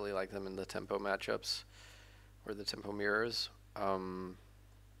don't really like them in the tempo matchups or the tempo mirrors.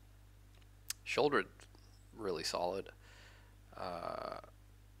 Sheoldred, really solid.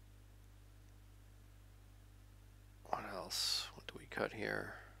 What else? What do we cut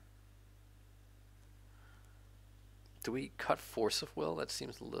here? Do we cut Force of Will? That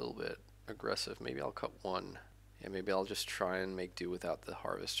seems a little bit aggressive. Maybe I'll cut 1. Yeah, maybe I'll just try and make do without the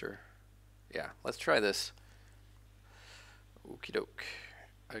Harvester. Yeah, let's try this. Okie doke.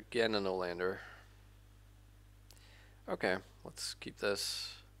 Again, a no-lander. Okay, let's keep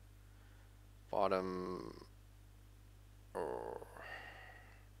this. Bottom. Oh.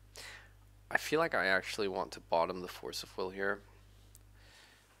 I feel like I actually want to bottom the Force of Will here.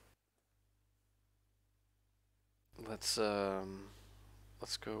 Let's go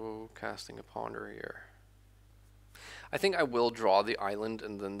casting a Ponder here. I think I will draw the island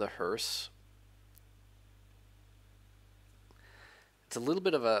and then the hearse. It's a little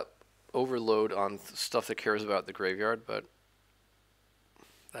bit of a overload on stuff that cares about the graveyard, but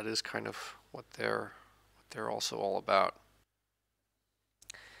that is kind of what they're also all about.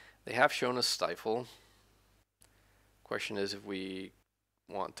 They have shown us Stifle. Question is if we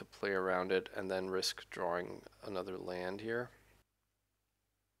want to play around it and then risk drawing another land here.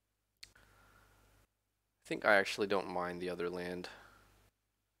 I think I actually don't mind the other land.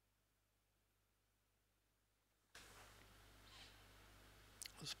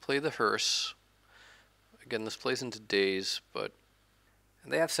 Let's play the hearse. Again, this plays into days, but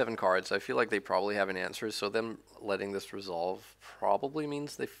and they have 7 cards. I feel like they probably have an answer, so them letting this resolve probably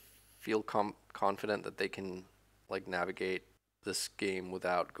means they feel confident that they can like navigate this game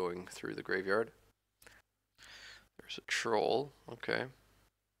without going through the graveyard. There's a troll. Okay.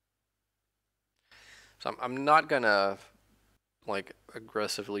 So I'm not gonna like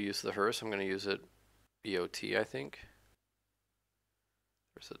aggressively use the hearse. I'm gonna use it BOT, I think.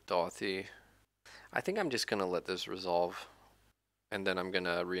 There's a Dothy. I think I'm just gonna let this resolve, and then I'm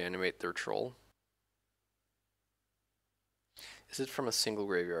gonna reanimate their troll. Is it from a single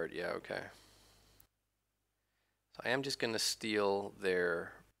graveyard? Yeah, okay. So I am just gonna steal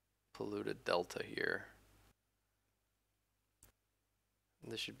their polluted delta here.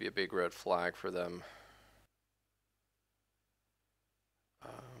 This should be a big red flag for them.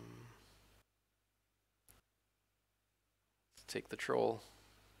 Let's take the troll.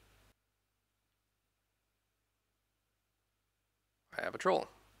 I have a troll.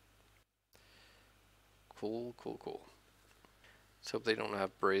 Cool, cool, cool. Let's hope they don't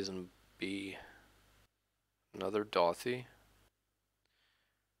have Brazen B. Another Dothy.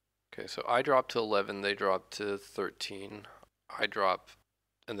 Okay, so I drop to 11, they drop to 13. I drop,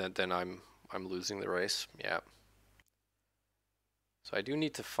 and then I'm I'm losing the race. Yeah. So I do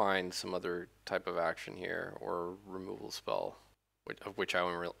need to find some other type of action here, or removal spell, of which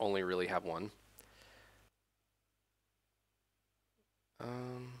I only really have one.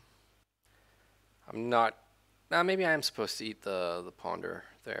 I'm not. Now maybe I am supposed to eat the ponder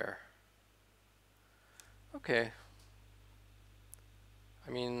there. Okay. I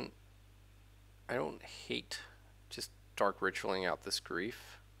mean, I don't hate just dark ritualing out this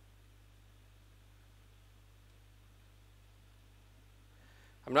grief.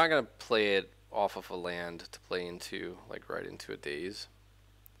 I'm not gonna play it off of a land to play into, like, right into a daze.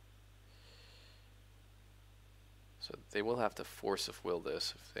 So they will have to force of will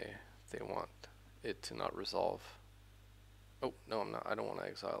this if they want it to not resolve. Oh no, I'm not. I don't want to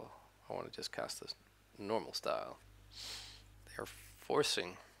exile. I want to just cast this normal style. They are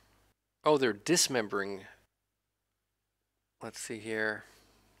forcing. Oh, they're dismembering. Let's see here.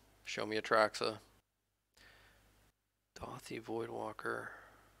 Show me Atraxa. Dothy Voidwalker.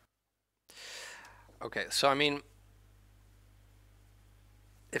 Okay, so I mean,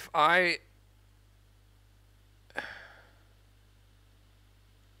 if I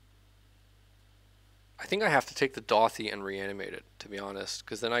think I have to take the Dothy and reanimate it, to be honest,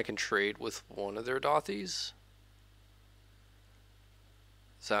 because then I can trade with one of their Dothys.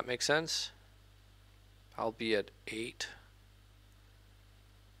 Does that make sense? I'll be at 8.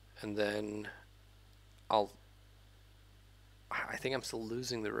 And then I think I'm still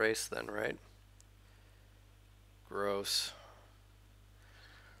losing the race then, right? Gross.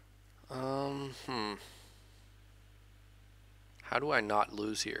 How do I not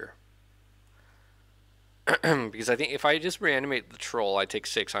lose here? Because I think if I just reanimate the troll, I take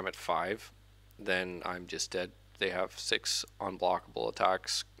 6, I'm at 5. Then I'm just dead. They have 6 unblockable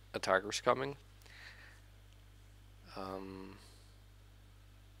attackers coming.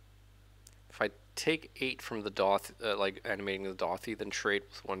 If I take 8 from the Doth, like animating the Dothy, then trade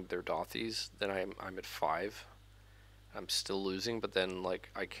with one of their Dothys, then I'm at 5. I'm still losing, but then like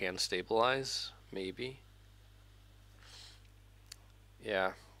I can stabilize, maybe. Yeah,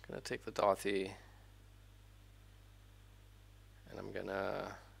 I'm gonna take the Dothy, and I'm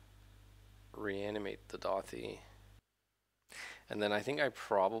gonna reanimate the Dothy. And then I think I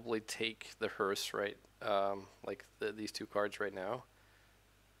probably take the hearse, right? Like these 2 cards right now,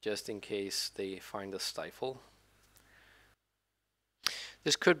 just in case they find a stifle.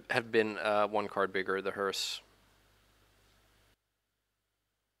 This could have been 1 card bigger, the hearse.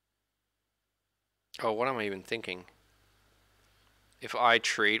 Oh, what am I even thinking? If I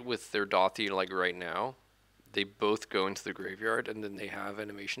trade with their Dothy like right now, they both go into the graveyard and then they have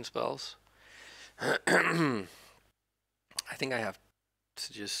animation spells. I think I have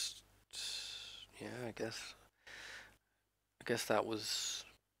to just, yeah, I guess that was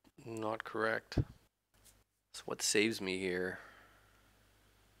not correct. So what saves me here?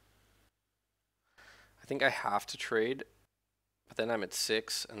 I think I have to trade, but then I'm at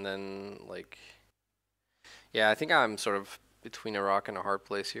 6, and then like, yeah, I think I'm sort of between a rock and a hard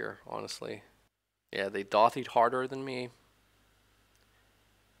place here, honestly. Yeah, they Dothied harder than me.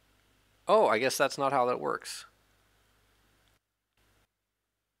 Oh, I guess that's not how that works.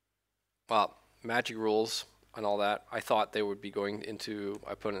 Well, magic rules and all that. I thought they would be going into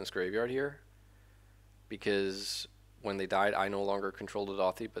my opponent's graveyard here, because when they died, I no longer controlled the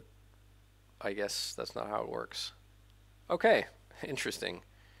Dothy, but I guess that's not how it works. Okay, interesting.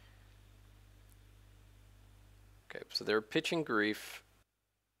 Okay, so they're pitching Grief.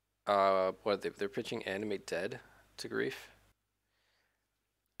 They're pitching Animate Dead to Grief.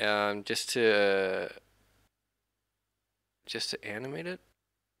 Just to animate it?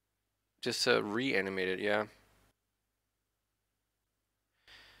 Just to reanimate it, yeah.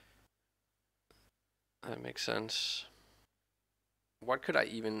 That makes sense. What could I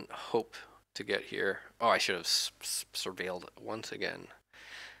even hope to get here? Oh, I should have surveilled once again.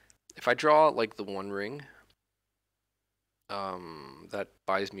 If I draw like the 1 ring, that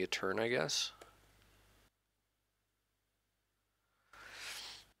buys me a turn, I guess.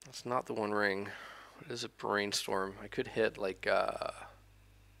 That's not the 1 ring. What is a brainstorm? I could hit like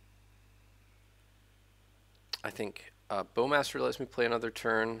I think Bowmaster lets me play another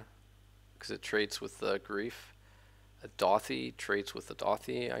turn because it trades with the Grief. A Dothy trades with the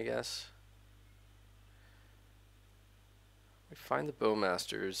Dothy, I guess. We find the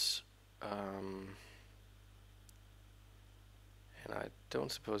Bowmasters, and I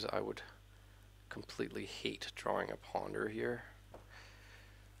don't suppose I would completely hate drawing a Ponder here.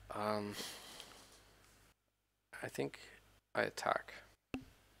 I think I attack.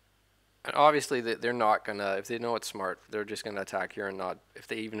 And obviously, they're not gonna. If they know it's smart, they're just gonna attack here and not. If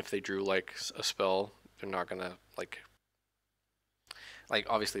they even if they drew like a spell, they're not gonna like.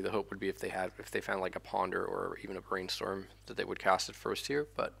 Obviously, the hope would be if they found like a ponder or even a brainstorm that they would cast it first here,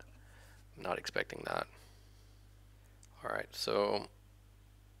 but I'm not expecting that. All right, so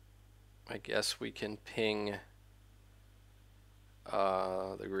I guess we can ping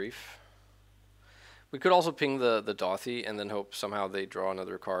the grief. We could also ping the Dothy and then hope somehow they draw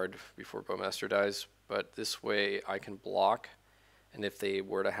another card before Bowmaster dies. But this way I can block, and if they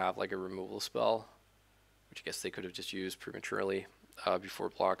were to have like a removal spell, which I guess they could have just used prematurely before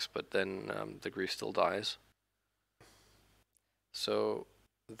blocks, but then the grief still dies. So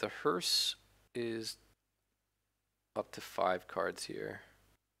the hearse is up to 5 cards here.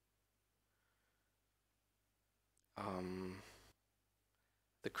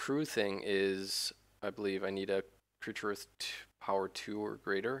 The crew thing is, I believe I need a creature with power 2 or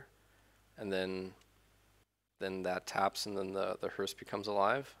greater, and then that taps, and then the hearse becomes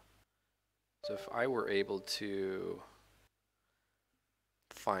alive. So if I were able to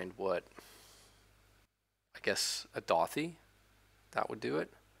find what, I guess a Dothy, that would do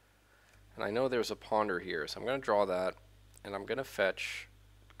it. And I know there's a ponder here, so I'm going to draw that, and I'm going to fetch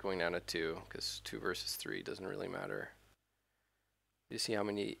going down to 2, because 2 versus 3 doesn't really matter. You see how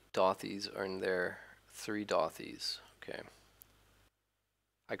many Dothys are in there? 3 Dothys. Okay.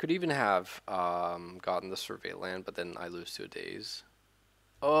 I could even have gotten the survey land, but then I lose to a daze.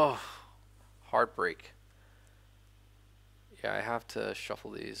 Oh, heartbreak. Yeah, I have to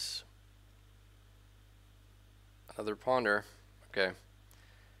shuffle these. Another ponder. Okay.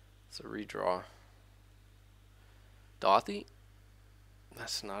 It's a redraw. Dothy?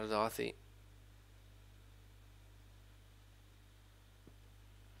 That's not a Dothy.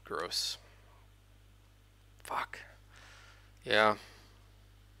 Gross. Fuck. Yeah.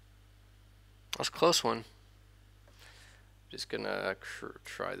 That's a close one. Just gonna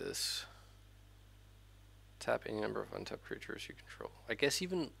try this. Tap any number of untapped creatures you control. I guess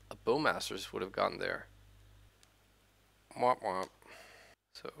even a Bowmasters would have gotten there. Womp womp.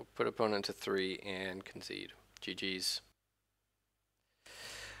 So put opponent to 3 and concede. GG's.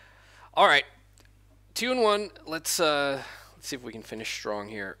 All right, 2-1. Let's see if we can finish strong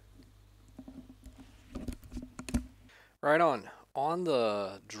here. Right on. On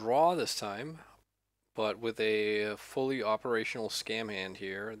the draw this time, but with a fully operational scam hand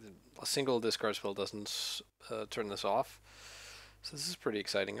here. A single discard spell doesn't turn this off. So this is pretty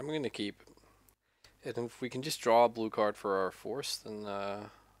exciting. I'm going to keep it. And if we can just draw a blue card for our force, then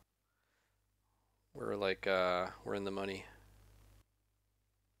we're in the money.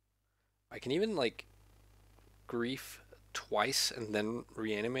 I can even like grief twice and then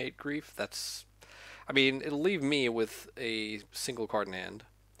reanimate grief. That's, I mean, it'll leave me with a single card in hand,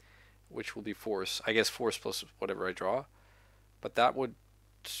 which will be force. I guess force plus whatever I draw. But that would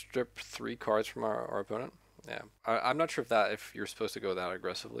strip 3 cards from our opponent. Yeah, I'm not sure if you're supposed to go that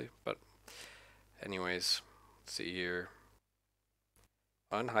aggressively, but anyways, let's see here.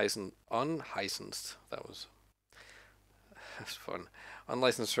 Unlicensed. That's fun.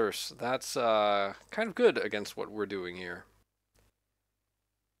 Unlicensed hearse. That's kind of good against what we're doing here.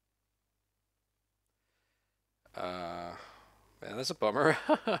 Man, that's a bummer.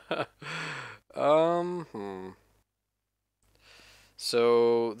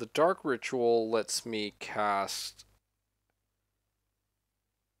 So the Dark Ritual lets me cast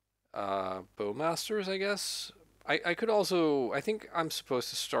Bowmasters, I guess. I could also, I think I'm supposed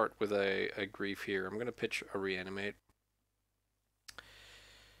to start with a grief here. I'm gonna pitch a reanimate.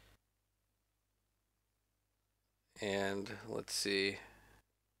 And let's see.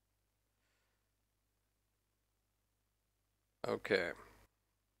 Okay.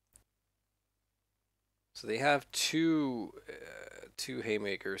 So they have two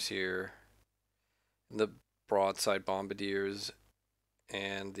haymakers here. The broadside bombardiers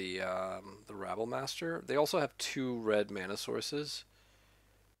and the rabble master. They also have 2 red mana sources.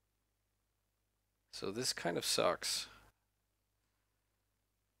 So this kind of sucks.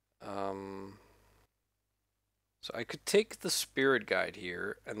 So I could take the spirit guide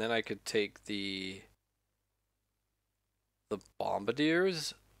here, and then I could take the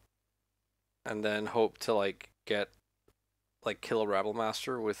bombardiers, and then hope to like get like kill a rabble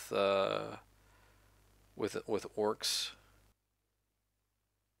master with orcs.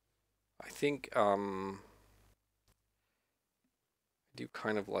 I think I do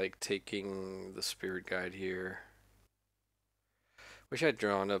kind of like taking the spirit guide here. Wish I'd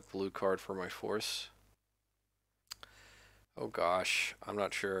drawn a blue card for my force. Oh gosh, I'm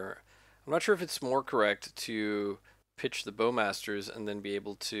not sure. I'm not sure if it's more correct to pitch the Bowmasters and then be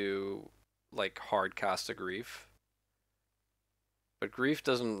able to like hard cast a Grief. But Grief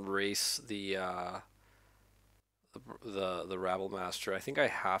doesn't race the Rabble Master. I think I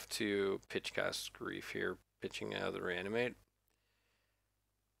have to pitch cast Grief here, pitching out the Reanimate.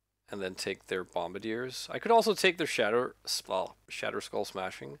 And then take their Bombardiers. I could also take their Shatter Skull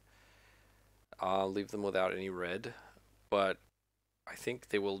Smashing. Leave them without any red. But I think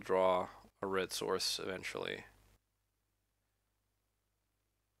they will draw a red source eventually.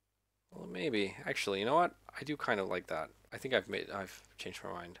 Well, maybe. Actually, you know what? I do kind of like that. I think I've changed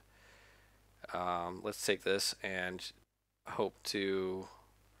my mind. Let's take this and hope to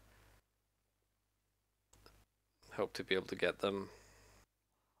be able to get them.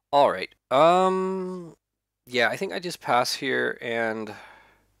 All right. Yeah, I think I just pass here, and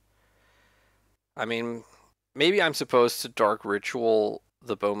I mean, maybe I'm supposed to Dark Ritual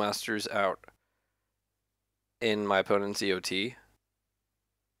the Bowmasters out in my opponent's EOT.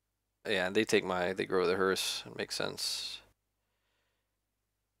 Yeah, they grow the hearse. It makes sense.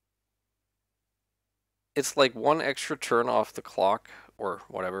 It's like one extra turn off the clock or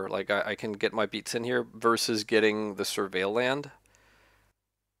whatever. Like I can get my beats in here versus getting the Surveil land.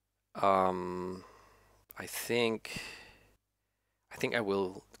 I think I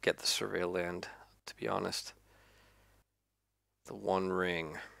will get the Surveil land, to be honest. The One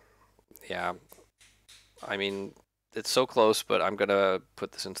Ring. Yeah. I mean, it's so close, but I'm gonna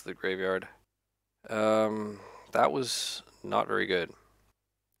put this into the graveyard. That was not very good.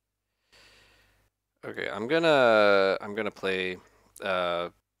 Okay, I'm gonna play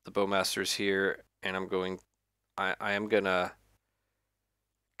the Bowmasters here, and I am gonna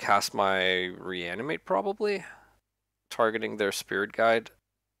cast my Reanimate probably, targeting their Spirit Guide.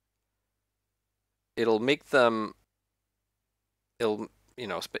 It'll make them,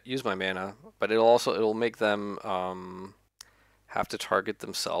 use my mana, but it'll make them have to target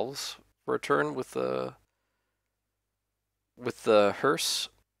themselves for a turn with the hearse.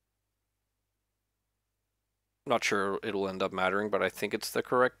 Not sure it'll end up mattering, but I think it's the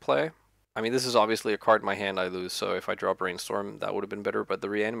correct play. I mean, this is obviously a card in my hand I lose, so if I draw Brainstorm, that would have been better, but the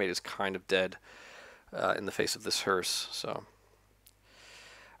Reanimate is kind of dead in the face of this hearse, so.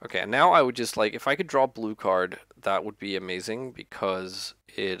 Okay, and now I would just like, if I could draw blue card, that would be amazing, because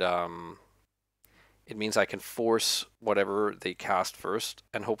it means I can force whatever they cast first,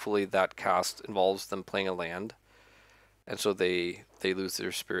 and hopefully that cast involves them playing a land, and so they lose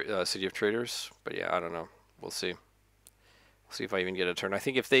their City of Traders. But yeah, I don't know. We'll see. We'll see if I even get a turn. I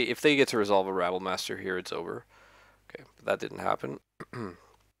think if they get to resolve a Rabble Master here, it's over. Okay, but that didn't happen.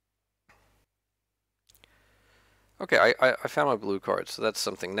 Okay, I found my blue card, so that's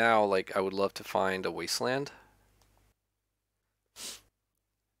something. Now, like, I would love to find a Wasteland.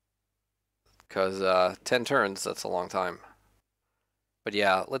 Because 10 turns, that's a long time. But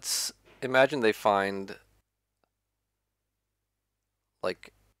yeah, let's imagine they find,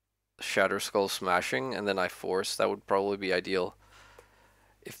 like, Shatter Skull Smashing, and then I force. That would probably be ideal.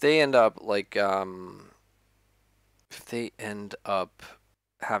 If they end up, like, if they end up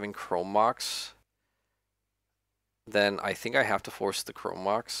having Chrome Mox, then I think I have to force the Chrome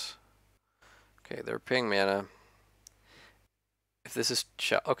Mox. Okay, they're paying mana. If this is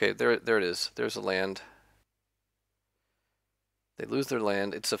okay, there it is. There's a land. They lose their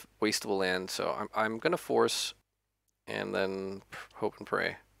land. It's a wastable land, so I'm gonna force, and then hope and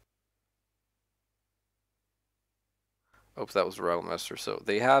pray. Oops, that was a Rattle Master. So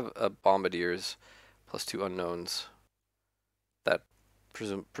they have a Bombardiers plus 2 unknowns that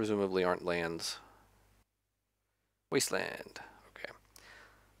presumably aren't lands. Wasteland. Okay.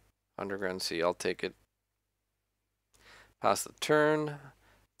 Underground Sea. I'll take it. Pass the turn.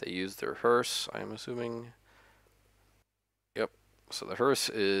 They use their hearse, I'm assuming. Yep. So the hearse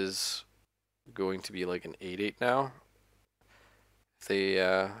is going to be like an 8/8 now. If they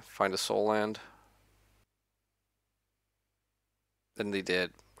find a soul land. Then they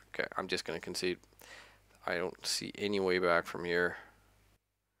did. Okay, I'm just going to concede. I don't see any way back from here.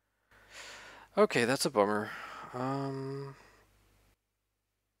 Okay, that's a bummer.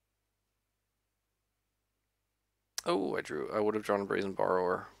 Oh, I would have drawn a Brazen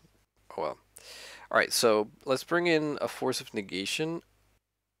Borrower. Oh well. Alright, so let's bring in a Force of Negation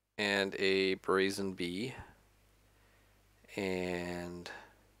and a Brazen Bee. And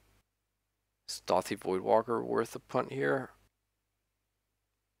is Dothy Voidwalker worth a punt here?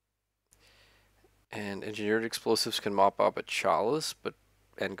 And Engineered Explosives can mop up a Chalice,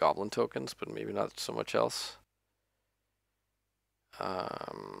 and Goblin tokens, but maybe not so much else.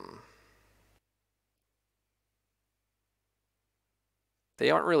 They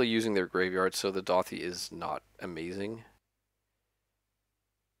aren't really using their graveyard, so the Dothy is not amazing.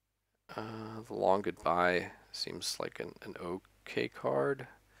 The Long Goodbye seems like an okay card.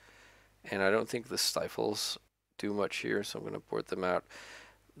 And I don't think the Stifles do much here, so I'm going to board them out.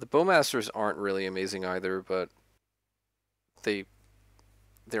 The Bowmasters aren't really amazing either, but they're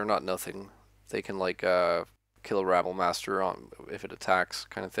not nothing. They can like kill a Rabble Master on if it attacks,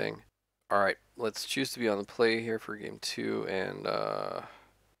 kind of thing. All right, let's choose to be on the play here for game 2, and yeah,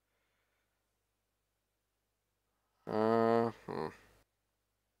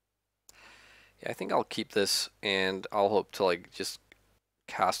 I think I'll keep this, and I'll hope to like just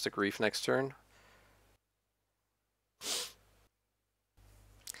cast a Grief next turn.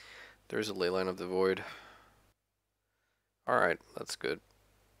 There's a Leyline of the Void. All right, that's good.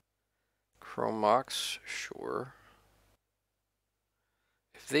 Chrome Mox, sure.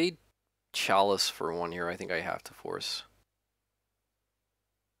 If they Chalice for 1 year, I think I have to force.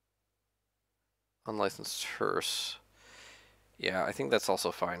 Unlicensed Hearse. Yeah, I think that's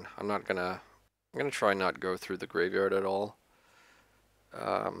also fine. I'm gonna try not go through the graveyard at all.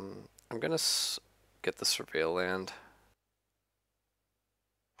 I'm gonna get the Surveil land.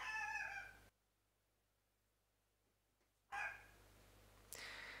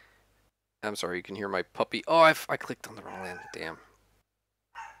 I'm sorry, you can hear my puppy. Oh, I clicked on the wrong land. Damn.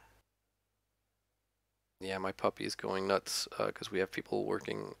 Yeah, my puppy is going nuts because we have people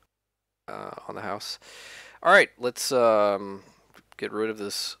working on the house. All right, let's get rid of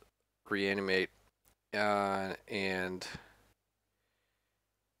this reanimate and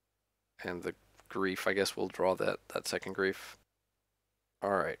the grief. I guess we'll draw that second grief.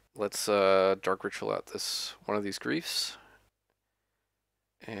 All right, let's dark ritual out this one of these griefs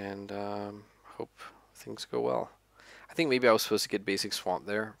and hope things go well. I think maybe I was supposed to get basic swamp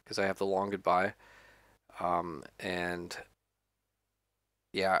there because I have the long goodbye. And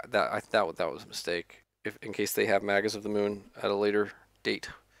yeah, that was a mistake. If in case they have Magus of the Moon at a later date,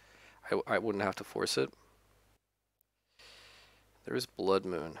 I wouldn't have to force it. There is Blood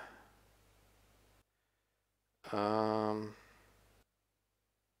Moon. I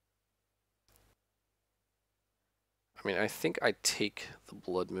mean, I think I take the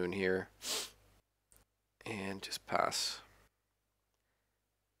Blood Moon here and just pass.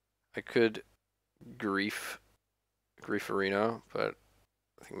 I could Grief Arena, but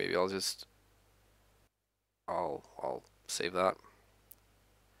I think maybe I'll save that.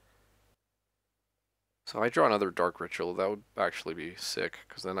 So I draw another Dark Ritual. That would actually be sick,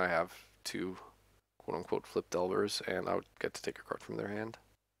 because then I have 2 quote-unquote flip Delvers, and I would get to take a card from their hand.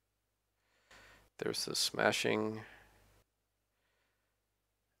 There's the Smashing.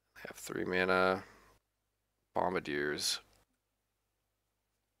 I have 3 mana. Bombardiers.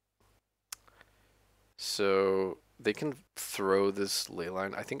 So they can throw this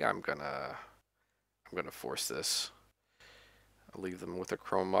Leyline. I think I'm gonna force this. I'll leave them with a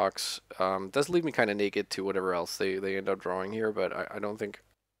Chrome Mox. Does leave me kind of naked to whatever else they end up drawing here, but I don't think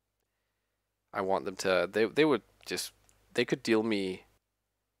I want them to. They could deal me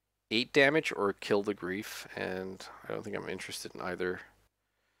 8 damage or kill the grief, and I don't think I'm interested in either.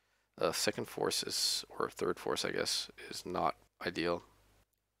 Second force is, or third force, I guess, is not ideal.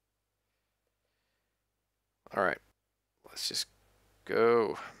 All right, let's just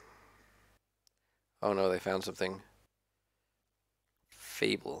go. Oh no, they found something.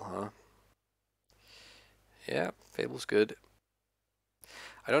 Fable, huh? Yeah, Fable's good.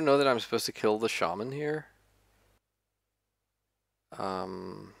 I don't know that I'm supposed to kill the Shaman here.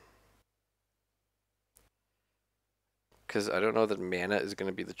 Because I don't know that mana is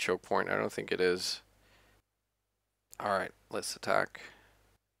going to be the choke point. I don't think it is. Alright, let's attack.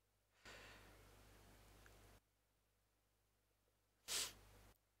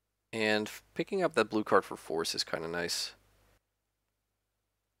 And picking up that blue card for force is kind of nice.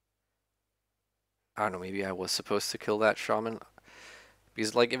 I don't know, maybe I was supposed to kill that Shaman.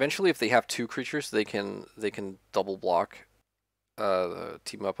 Because like eventually if they have 2 creatures, they can double block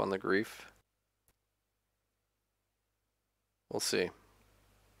team up on the grief. We'll see.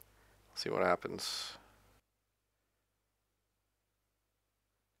 See what happens.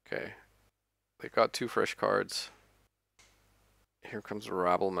 Okay. They got 2 fresh cards. Here comes a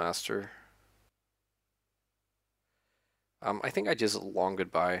Rabble Master. I think I just long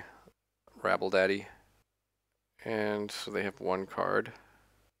goodbye Rabble Daddy. And so they have 1 card.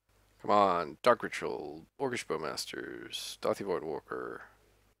 Come on, Dark Ritual, Orcish Bowmasters, Dothy Voidwalker.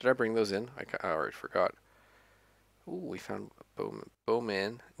 Did I bring those in? I already forgot. Ooh, we found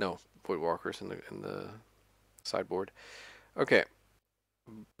Bowman. No, Voidwalkers in the sideboard. Okay,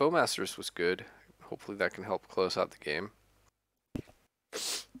 Bowmasters was good. Hopefully that can help close out the game.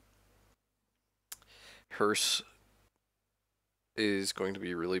 Hearse is going to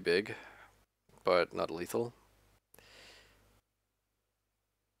be really big, but not lethal.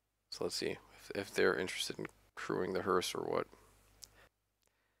 So let's see if they're interested in crewing the hearse or what.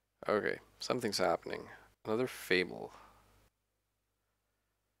 Okay, something's happening. Another Fable.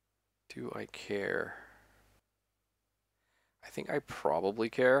 Do I care? I think I probably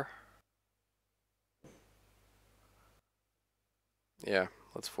care. Yeah,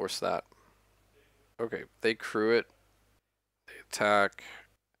 let's force that. Okay, they crew it. They attack.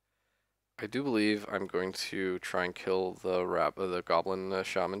 I do believe I'm going to try and kill the Goblin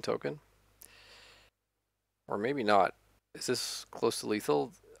Shaman token. Or maybe not. Is this close to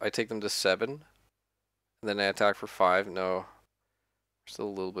lethal? I take them to 7, and then I attack for 5. No, still a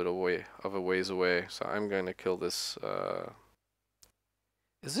little bit of a ways away. So I'm going to kill this.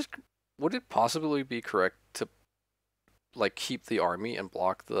 Would it possibly be correct to like keep the army and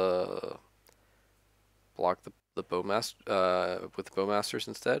block the bowmaster with the bowmasters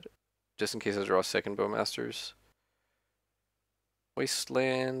instead, just in case I draw second bowmasters?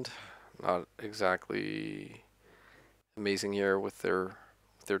 Wasteland, not exactly amazing here with their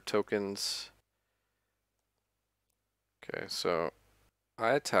tokens. Okay, so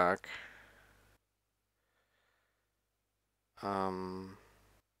I attack.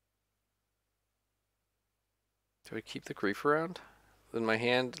 Do I keep the grief around in my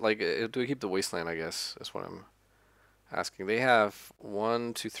hand? Like, do I keep the wasteland? I guess that's what I'm asking. They have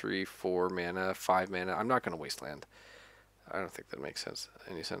 1, 2, 3, 4 mana, 5 mana. I'm not gonna wasteland. I don't think that makes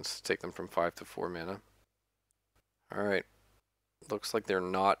any sense. Take them from 5 to 4 mana. All right. Looks like they're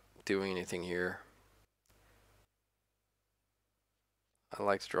not doing anything here. I'd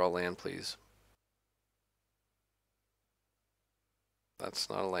like to draw land, please. That's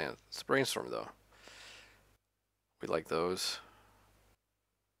not a land. It's a brainstorm, though. We like those.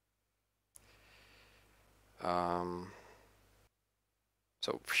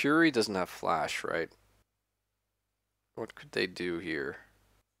 So Fury doesn't have flash, right? What could they do here?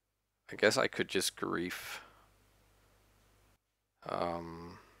 I guess I could just grief.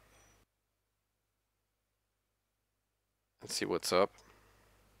 And see what's up.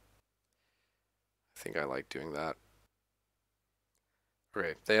 I think I like doing that.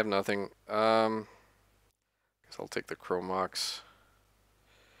 Great, they have nothing. Guess I'll take the Chromox.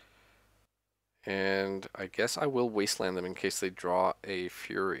 And I guess I will wasteland them in case they draw a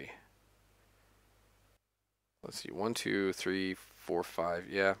Fury. Let's see, 1, 2, 3, 4, 5.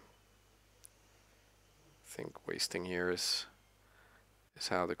 Yeah. I think wasting here is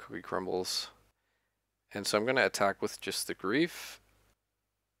how the cookie crumbles. And so I'm going to attack with just the grief.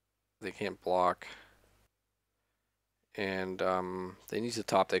 They can't block. And they need to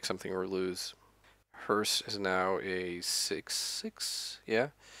top deck something or lose. Hearse is now a 6/6. Yeah.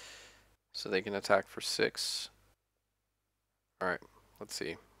 So they can attack for 6. Alright, let's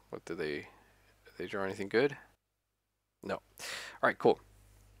see. What did they draw anything good? No. Alright, cool.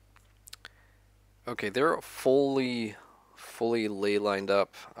 Okay, they're fully ley lined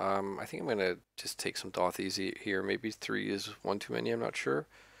up. I think I'm gonna just take some Dothies here. Maybe 3 is 1 too many, I'm not sure.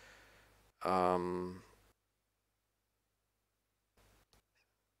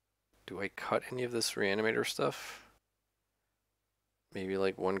 Do I cut any of this reanimator stuff? Maybe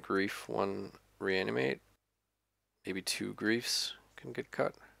like 1 grief, 1 reanimate. Maybe 2 griefs can get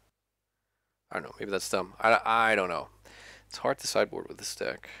cut. I don't know, maybe that's dumb. I don't know. It's hard to sideboard with this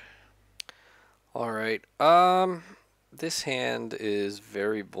deck. Alright, this hand is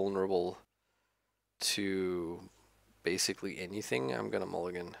very vulnerable to basically anything. I'm gonna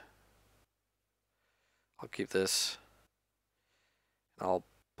mulligan. I'll keep this. I'll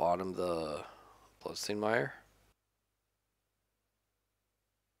bottom the Bloodstained Mire.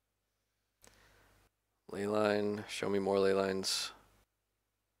 Leyline, show me more leylines.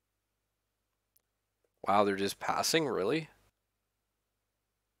 Wow, they're just passing, really?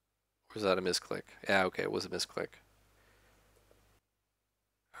 Or was that a misclick? Yeah, okay, it was a misclick.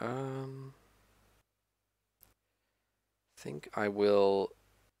 I think I will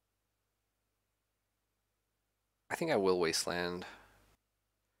wasteland.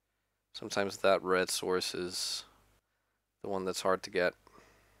 Sometimes that red source is the one that's hard to get.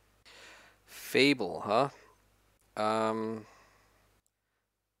 Fable, huh? I'm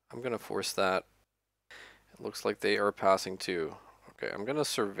gonna force that. It looks like they are passing too. Okay, I'm gonna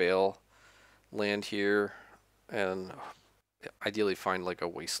surveil land here and ideally find like a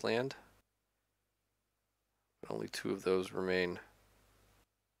wasteland. Only 2 of those remain.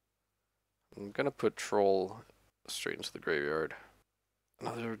 I'm gonna put Troll straight into the graveyard.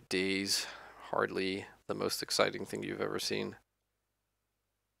 Another Daze, hardly the most exciting thing you've ever seen.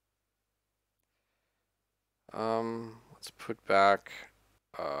 Let's put back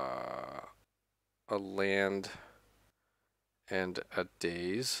uh, a land and a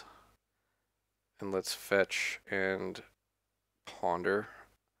daze. And let's fetch and ponder.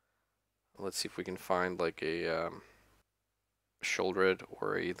 Let's see if we can find like a Sheoldred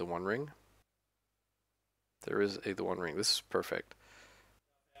or a the One Ring. There is a the One Ring. This is perfect.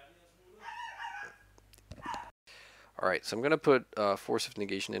 All right, so I'm gonna put Force of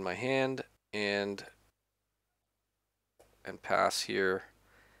Negation in my hand and pass here,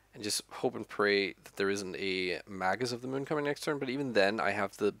 and just hope and pray that there isn't a Magus of the Moon coming next turn. But even then, I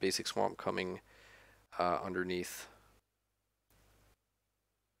have the basic swamp coming underneath.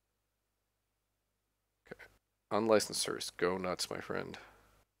 Okay. Unlicensed Source, go nuts, my friend.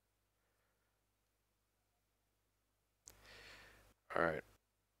 All right.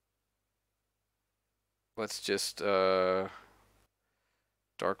 Let's just Dark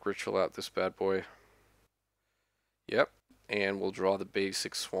Ritual out this bad boy. Yep. And we'll draw the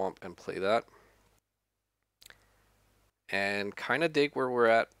basic swamp and play that. And kind of dig where we're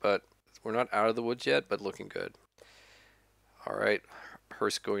at, but we're not out of the woods yet, but looking good. All right.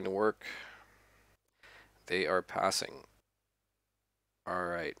 Hearse going to work. They are passing. All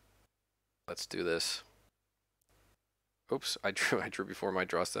right. Let's do this. Oops, I drew before my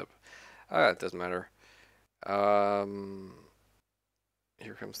draw step. It doesn't matter.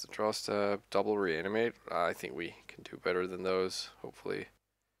 Here comes the draw step. Double reanimate. I think we can do better than those, hopefully.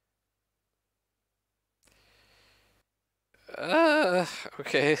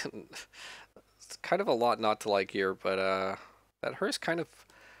 Okay. It's kind of a lot not to like here, but that hearse kind of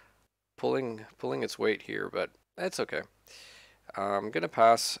pulling its weight here, but it's okay. I'm gonna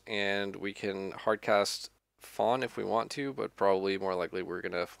pass, and we can hardcast Fawn if we want to, but probably more likely we're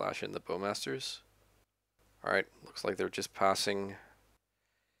gonna flash in the Bowmasters. Alright, looks like they're just passing.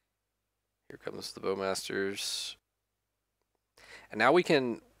 Here comes the Bowmasters. And now we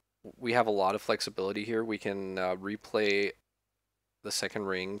have a lot of flexibility here. We can replay the second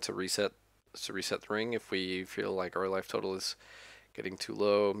ring to reset the ring if we feel like our life total is getting too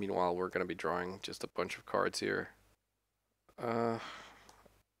low. Meanwhile, we're going to be drawing just a bunch of cards here. Yeah,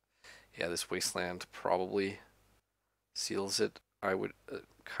 this Wasteland probably seals it, I would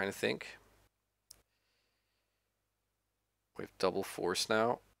kind of think. We have double force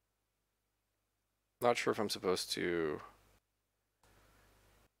now. Not sure if I'm supposed to...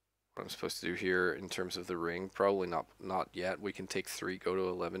 what I'm supposed to do here in terms of the ring. Probably not yet. We can take 3, go to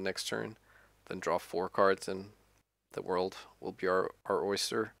 11 next turn, then draw 4 cards, and the world will be our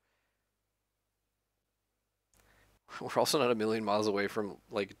oyster. We're also not a million miles away from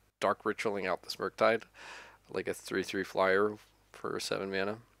like Dark Ritualing out this Murktide, like a 3/3 flyer for 7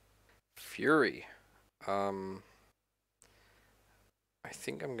 mana. Fury. I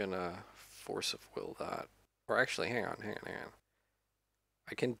think I'm gonna Force of Will that. Or actually, hang on.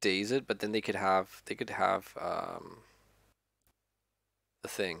 I can daze it, but then they could have the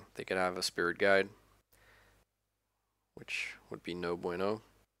thing. They could have a Spirit Guide, which would be no bueno.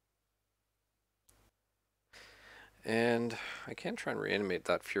 And I can try and reanimate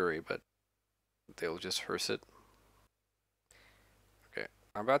that Fury, but they'll just hearse it. Okay,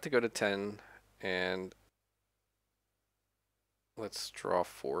 I'm about to go to 10, and let's draw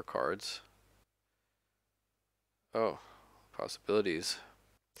 4 cards. Oh, possibilities.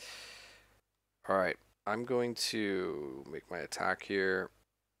 Alright, I'm going to make my attack here.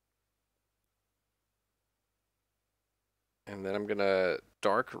 And then I'm going to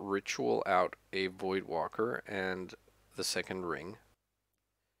Dark Ritual out a Voidwalker and the second ring.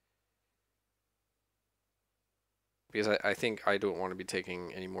 Because I think I don't want to be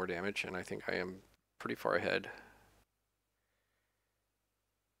taking any more damage, and I think I am pretty far ahead.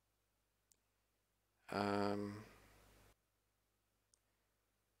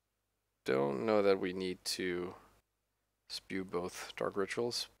 Don't know that we need to spew both Dark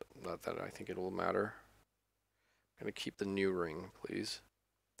Rituals, but not that I think it will matter. I'm going to keep the new ring, please.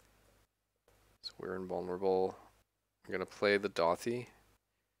 So we're invulnerable. I'm going to play the Dothy,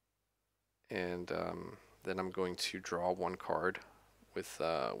 and then I'm going to draw 1 card with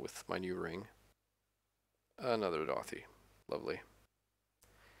my new ring. Another Dothy. Lovely.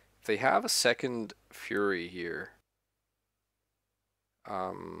 If they have a second Fury here,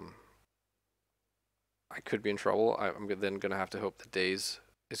 I could be in trouble. I'm then going to have to hope the daze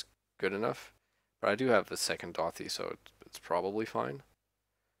is good enough. But I do have a second Dothy, so it's probably fine.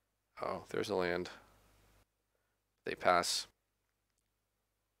 Oh, there's a land. They pass.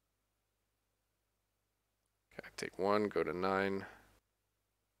 Okay, take 1, go to 9.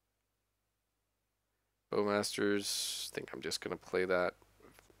 Bowmasters, think I'm just going to play that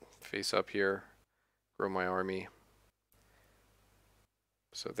face up here. grow my army.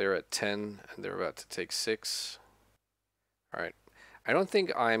 So they're at 10, and they're about to take 6. All right. I don't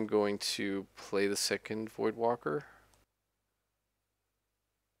think I'm going to play the second Voidwalker.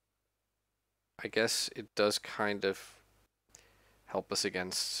 I guess it does kind of help us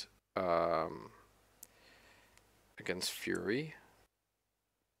against Fury,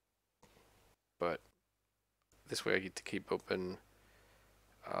 but this way I get to keep open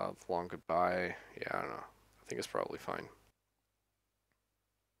Long Goodbye. Yeah, I don't know. I think it's probably fine.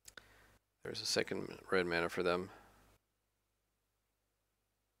 There's a second red mana for them.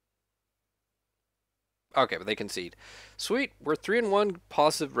 Okay, but they concede. Sweet, we're 3-1,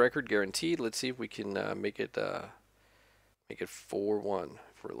 positive record guaranteed. Let's see if we can make it 4-1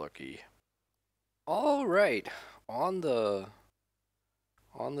 if we're lucky. All right, on the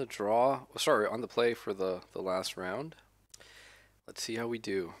draw. Sorry, on the play for the last round. Let's see how we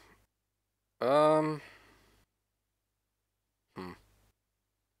do. I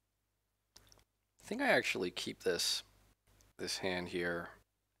think I actually keep this hand here,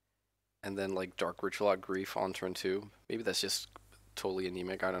 and then like Dark Ritual out Grief on turn 2. Maybe that's just totally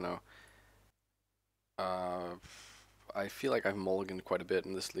anemic. I don't know. I feel like I've mulliganed quite a bit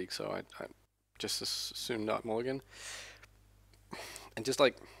in this league, so I just assume not mulligan. And just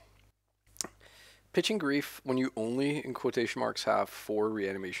like pitching Grief when you only, in quotation marks, have 4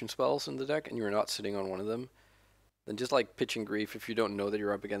 reanimation spells in the deck and you're not sitting on one of them, then just like pitching Grief if you don't know that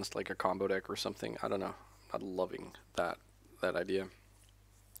you're up against like a combo deck or something. I don't know. I'm not loving that idea.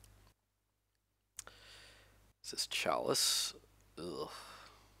 This is Chalice. Ugh.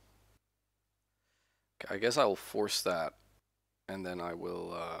 Okay, I guess I will force that, and then I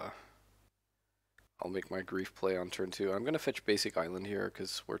will I'll make my Grief play on turn 2. I'm gonna fetch Basic Island here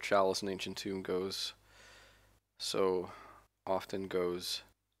because where Chalice and Ancient Tomb goes, so often goes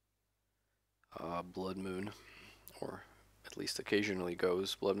Blood Moon, or at least occasionally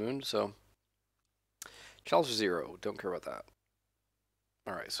goes Blood Moon. So Chalice 0, don't care about that.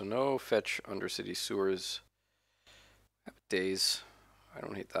 Alright, so no fetch Undercity Sewers. Have Daze, I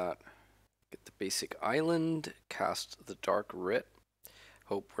don't hate that. Get the Basic Island, cast the Dark Writ.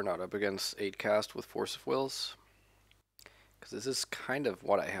 Hope we're not up against 8 cast with Force of Wills, because this is kind of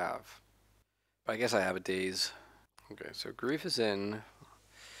what I have. But I guess I have a Daze. Okay, so Grief is in.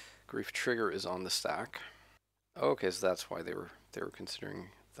 Grief Trigger is on the stack. Okay, so that's why they were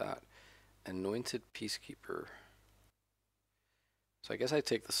considering that. Anointed Peacekeeper. So I guess I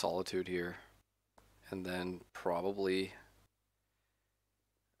take the Solitude here, and then probably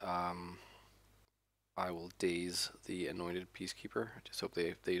I will Daze the Anointed Peacekeeper. I just hope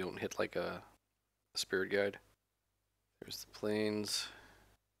they don't hit like a Spirit Guide. There's the Plains.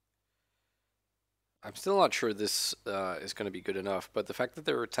 I'm still not sure this is going to be good enough, but the fact that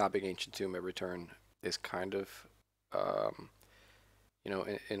they're tapping Ancient Tomb every turn is kind of, you know,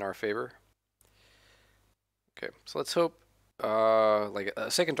 in our favor. Okay, so let's hope like a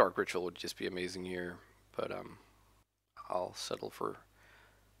second Dark Ritual would just be amazing here, but I'll settle for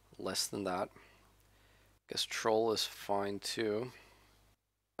less than that. Guess Troll is fine too.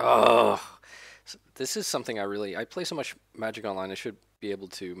 Oh, this is something I play so much Magic Online. I should be able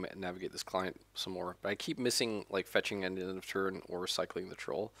to navigate this client some more, but I keep missing like fetching end of turn or cycling the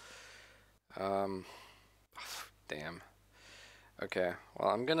Troll. Damn. Okay, well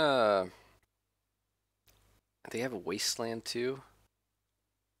I'm gonna. They have a Wasteland too,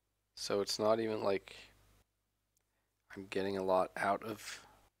 so it's not even like I'm getting a lot out of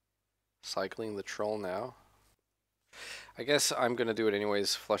cycling the Troll now. I guess I'm gonna do it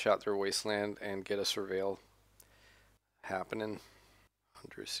anyways, flush out their Wasteland and get a Surveil happening.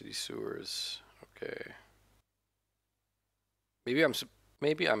 Undercity Sewers, okay. Maybe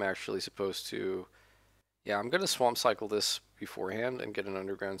I'm actually supposed to, yeah, I'm gonna Swamp Cycle this beforehand and get an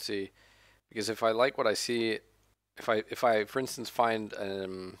Underground Sea, because if I like what I see, if I for instance find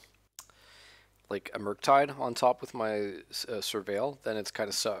like a Murktide on top with my Surveil, then it kind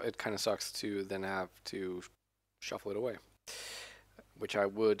of sucks to then have to shuffle it away, which I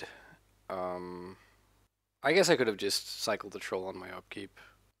would. I guess I could have just cycled the Troll on my upkeep.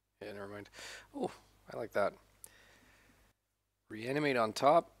 Yeah, never mind. Oh, I like that. Reanimate on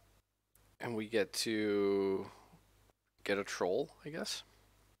top, and we get to get a Troll, I guess.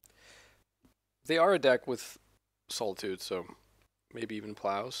 They are a deck with Solitude, so maybe even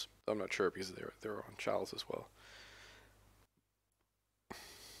Plows. I'm not sure because they're on Chalice as well.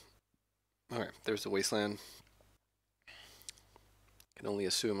 Okay, there's the Wasteland. Can only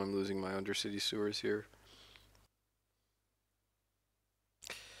assume I'm losing my Undercity Sewers here.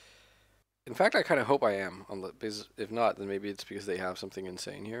 In fact, I kind of hope I am. Because if not, then maybe it's because they have something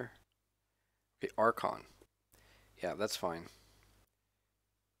insane here. Okay, Archon. Yeah, that's fine.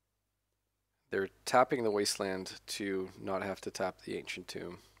 They're tapping the Wasteland to not have to tap the Ancient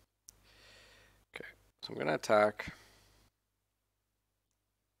Tomb. Okay, so I'm going to attack.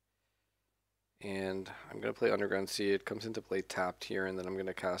 And I'm going to play Underground Sea. It comes into play tapped here, and then I'm going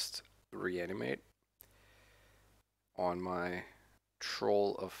to cast Reanimate on my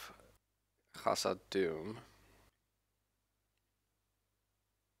Troll of Khazad-dûm.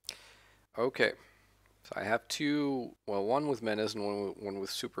 Okay, so I have two, well, one with Menace and one with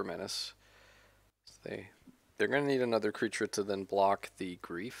Super Menace. So they're going to need another creature to then block the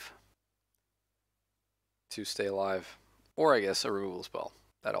Grief to stay alive. Or I guess a removal spell.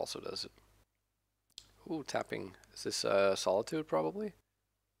 That also does it. Ooh, tapping. Is this Solitude probably?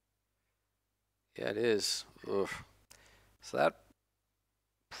 Yeah, it is. Ugh. So that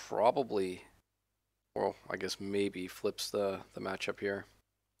probably, well, I guess maybe flips the matchup here.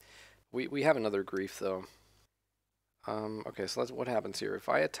 We have another Grief though. Okay, so what happens here. If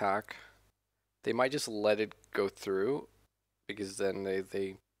I attack, they might just let it go through because then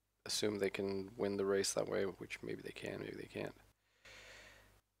they assume they can win the race that way, which maybe they can, maybe they can't.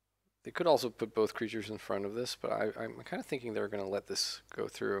 They could also put both creatures in front of this, but I'm kind of thinking they're going to let this go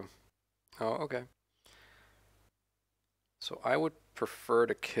through. Oh, okay. So I would prefer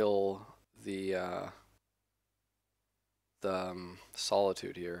to kill the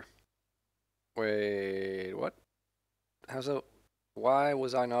Solitude here. Wait, what? How's that? Why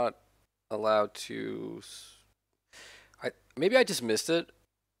was I not allowed to? Maybe I just missed it,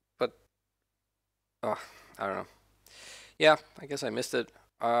 but I don't know. Yeah, I guess I missed it.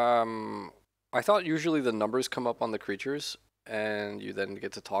 I thought usually the numbers come up on the creatures, and you then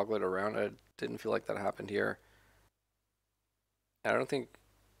get to toggle it around. I didn't feel like that happened here. I don't think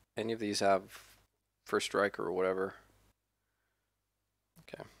any of these have first strike or whatever.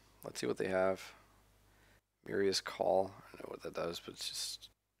 Okay, let's see what they have. Miria's Call. I don't know what that does, but it's just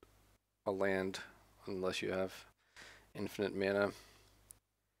a land unless you have infinite mana.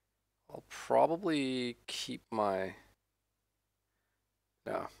 I'll probably keep my...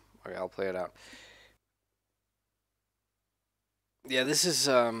 No, okay, I'll play it out. Yeah, this is...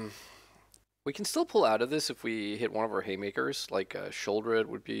 We can still pull out of this if we hit one of our haymakers, like Sheoldred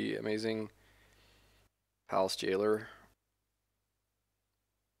would be amazing. Palace Jailer.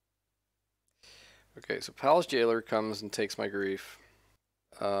 Okay, so Palace Jailer comes and takes my Grief.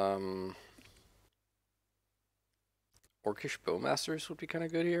 Orcish Bowmasters would be kind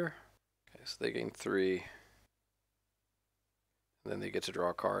of good here. Okay, so they gain 3. And then they get to draw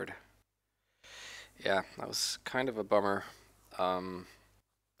a card. Yeah, that was kind of a bummer.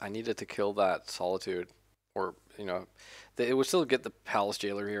 I needed to kill that Solitude. Or, you know, it would still get the Palace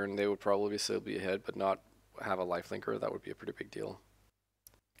Jailer here, and they would probably still be ahead, but not have a lifelinker. That would be a pretty big deal.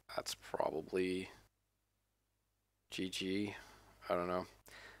 That's probably GG. I don't know.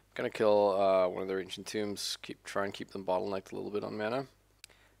 I'm gonna kill one of their Ancient Tombs, try and keep them bottlenecked a little bit on mana.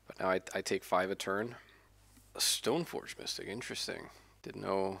 But now I take 5 a turn. A Stoneforge Mystic, interesting. Didn't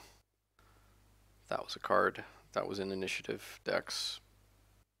know that was a card that was in initiative decks.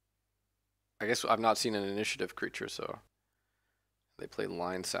 I guess I've not seen an initiative creature, so they play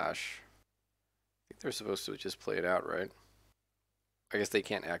Line Sash. I think they're supposed to just play it out, right? I guess they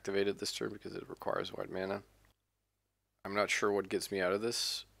can't activate it this turn because it requires white mana. I'm not sure what gets me out of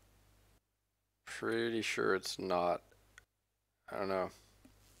this. Pretty sure it's not. I don't know.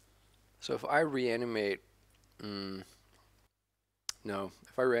 So if I reanimate... no.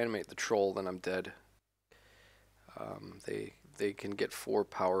 If I reanimate the troll, then I'm dead. They can get 4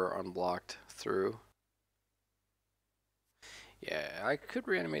 power unblocked through. Yeah, I could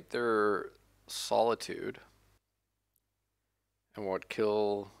reanimate their Solitude. And what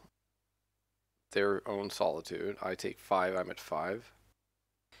kill their own Solitude. I take 5, I'm at 5.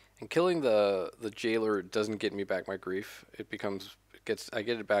 And killing the Jailer doesn't get me back my Grief. I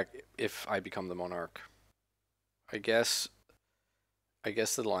get it back if I become the Monarch. I guess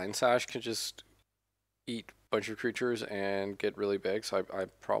the Line Sash can just eat a bunch of creatures and get really big, so I'm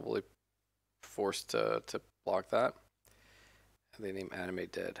probably forced to block that. And they name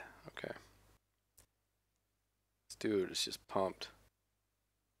Animate Dead. Okay. This dude is just pumped.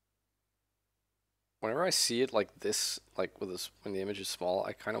 Whenever I see it like this, like with this, when the image is small,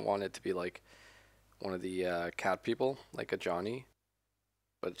 I kind of want it to be like one of the cat people, like a Johnny.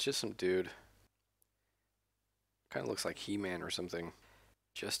 But it's just some dude. Kind of looks like He-Man or something.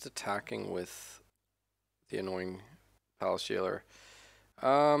 Just attacking with the annoying Palace Jailer.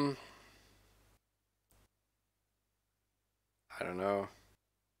 I don't know.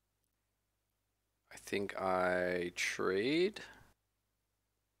 I think I trade.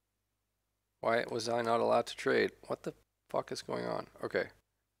 Why was I not allowed to trade? What the fuck is going on? Okay.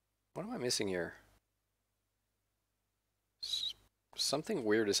 What am I missing here? Something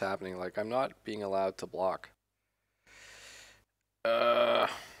weird is happening. Like, I'm not being allowed to block. Uh,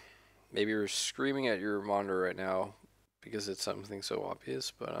 maybe you're screaming at your monitor right now because it's something so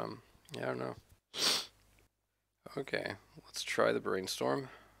obvious, but, yeah, I don't know. Okay, let's try the brainstorm.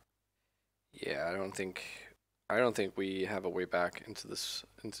 Yeah, I don't think we have a way back into this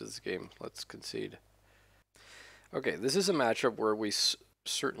game. Let's concede. Okay, this is a matchup where we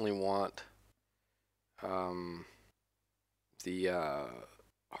certainly want the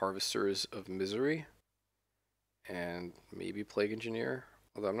Harvesters of Misery and maybe Plague Engineer.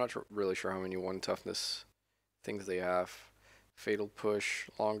 Although I'm not really sure how many 1 toughness things they have. Fatal Push,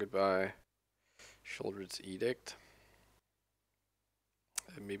 Long Goodbye, Sheoldred's Edict,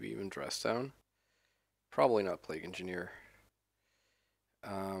 and maybe even Dress Down. Probably not Plague Engineer.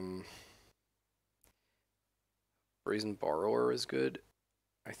 Brazen Borrower is good.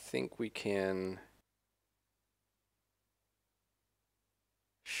 I think we can...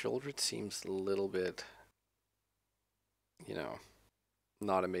 Sheoldred seems a little bit, you know,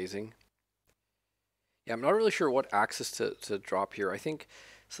 not amazing. Yeah, I'm not really sure what axis to drop here. I think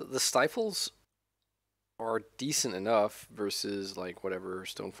so the Stifles are decent enough versus like whatever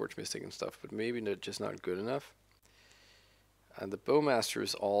Stoneforge Mystic and stuff, but maybe just not good enough. And the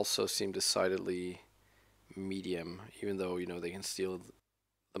Bowmasters also seem decidedly medium, even though, you know, they can steal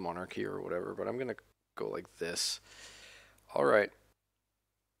the Monarchy or whatever, but I'm going to go like this. All right.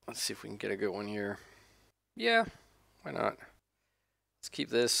 Let's see if we can get a good one here. Yeah, why not? Let's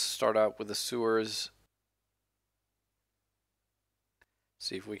keep this, start out with the Sewers.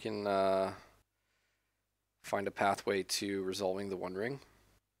 See if we can find a pathway to resolving the One Ring.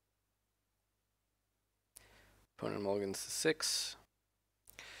 Opponent mulligans to 6.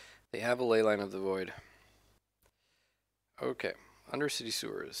 They have a Leyline of the Void. Okay, Undercity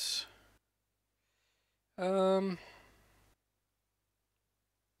Sewers.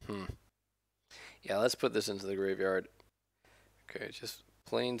 Yeah, let's put this into the graveyard. Okay, just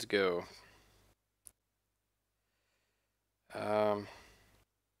plains go.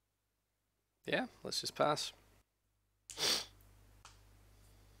 Yeah, let's just pass.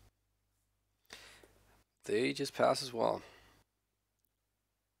 They just pass as well.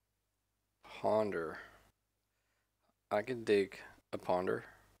 Ponder. I can dig a Ponder.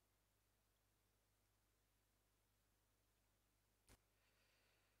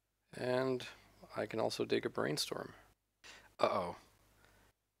 And I can also dig a Brainstorm. Uh-oh.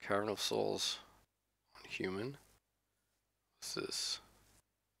 Cavern of Souls on human. What's this?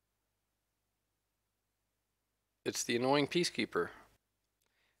 It's the annoying Peacekeeper.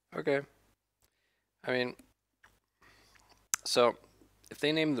 Okay. I mean, so if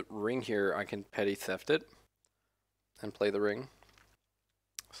they name the ring here, I can petty theft it and play the ring.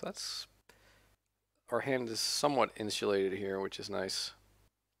 So that's... Our hand is somewhat insulated here, which is nice.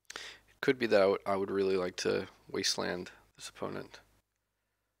 It could be that I would really like to wasteland this opponent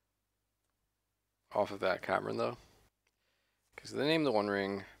off of that cavern, though. Because they name the One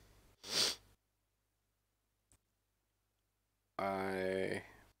Ring. I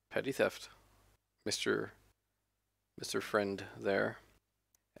petty theft Mr. Friend there.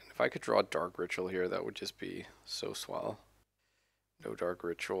 And if I could draw Dark Ritual here, that would just be so swell. No Dark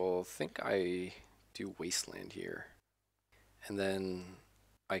Ritual. Think I do Wasteland here. And then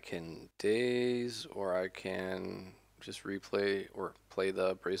I can Daze, or I can just replay or play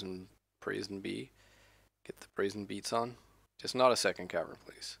the Brazen Bee. Get the Brazen Beats on. Just not a second cavern,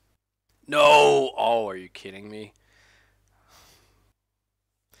 please. No! Oh, are you kidding me?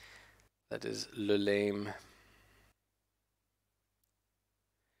 That is le lame.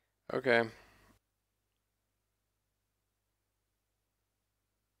 Okay.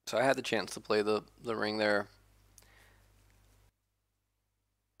 So I had the chance to play the ring there.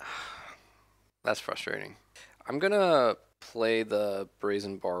 That's frustrating. I'm gonna play the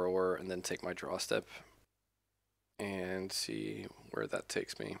Brazen Borrower and then take my draw step and see where that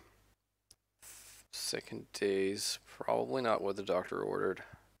takes me. Second Daze, probably not what the doctor ordered.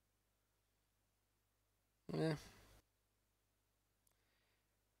 Eh.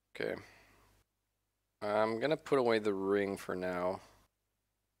 Okay. I'm gonna put away the ring for now.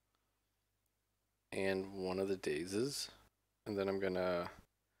 And one of the Dazes. And then I'm gonna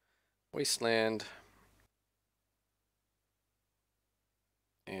Wasteland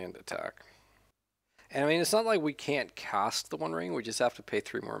and attack. And I mean, it's not like we can't cast the One Ring, we just have to pay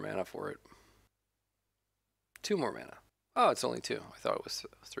 3 more mana for it. 2 more mana. Oh, it's only 2. I thought it was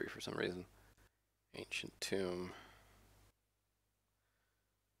 3 for some reason. Ancient Tomb.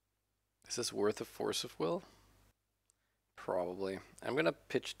 Is this worth a force of will? Probably. I'm gonna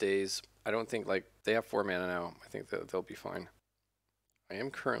pitch Daze. I don't think, like, they have 4 mana now. I think that they'll be fine. I am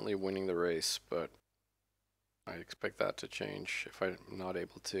currently winning the race, but I expect that to change if I'm not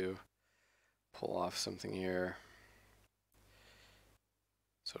able to pull off something here.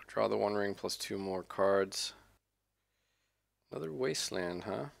 So draw the 1 ring plus 2 more cards. Another wasteland,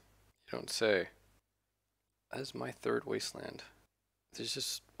 huh? You don't say. That is my 3rd wasteland. This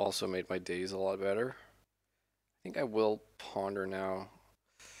just also made my days a lot better. I think I will ponder now.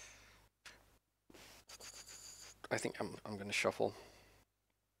 I think I'm gonna shuffle.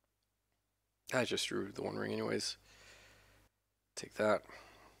 I just drew the 1 ring anyways. Take that.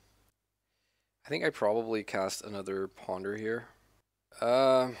 I think I probably cast another ponder here.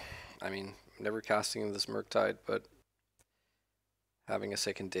 I mean, never casting this Murktide, but having a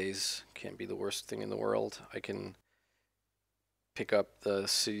second daze can't be the worst thing in the world. I can pick up the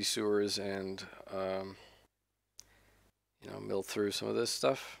city sewers and, you know, mill through some of this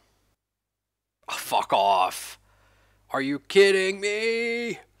stuff. Oh, fuck off! Are you kidding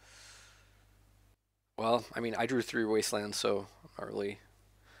me? Well, I mean, I drew 3 wastelands, so I'm not really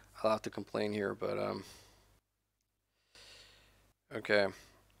allowed to complain here, but, okay.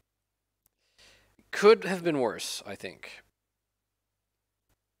 Could have been worse, I think.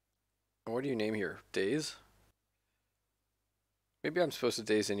 What do you name here? Daze? Maybe I'm supposed to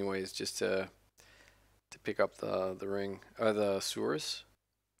daze anyways, just to pick up the ring, the sewers.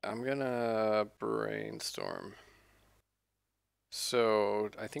 I'm gonna brainstorm.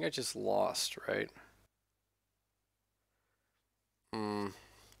 So I think I just lost, right?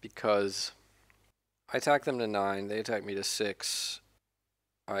 Because I attack them to 9, they attack me to 6.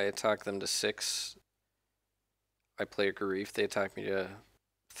 I attack them to 6. I play a grief. They attack me to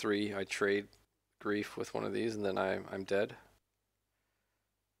 3. I trade grief with one of these, and then I'm dead.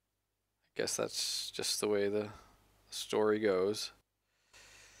 I guess that's just the way the story goes.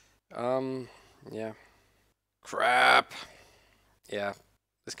 Yeah. Crap. Yeah.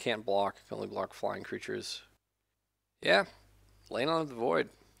 This can't block. It can only block flying creatures. Yeah. Laying on the void.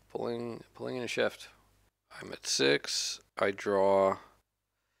 Pulling in a shift. I'm at 6. I draw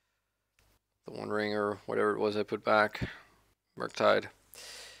the 1 ring or whatever it was I put back. Murktide.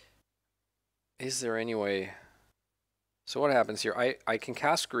 Is there any way? So what happens here? I can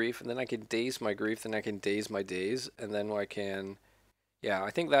cast grief, and then I can daze my grief, then I can daze my daze, and then I can... Yeah,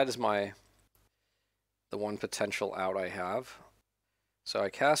 I think that is the one potential out I have. So I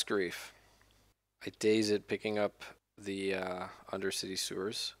cast grief. I daze it, picking up the Undercity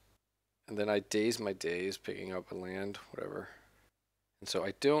Sewers. And then I daze my daze, picking up a land, whatever. And so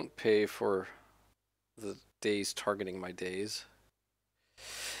I don't pay for the daze targeting my daze.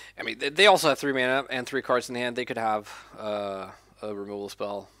 I mean, they also have 3 mana and 3 cards in hand. They could have a removal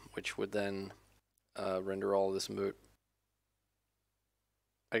spell, which would then render all of this moot.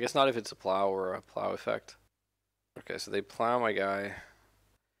 I guess not if it's a plow or a plow effect. Okay, so they plow my guy.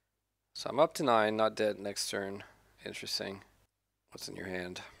 So I'm up to 9, not dead next turn. Interesting. What's in your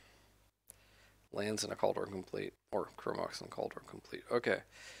hand? Lands and a Cauldron Complete. Or Chromox and Cauldron Complete. Okay.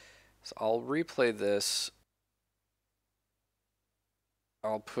 So I'll replay this.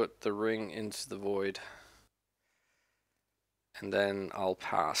 I'll put the ring into the void. And then I'll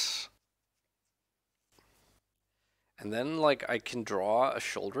pass. And then, like, I can draw a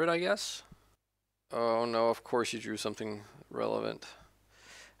Sheoldred, I guess? Oh no, of course you drew something relevant.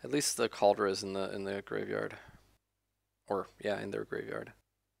 At least the Cauldron is in the graveyard. Or, yeah, in their graveyard.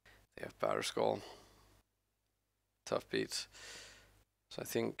 They have Batterskull. Tough beats. So I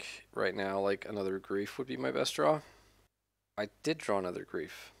think right now, like, another Grief would be my best draw. I did draw another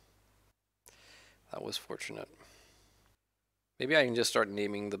Grief. That was fortunate. Maybe I can just start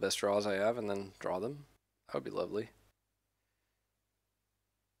naming the best draws I have and then draw them. That would be lovely.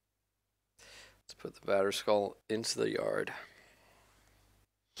 Let's put the Batterskull into the yard.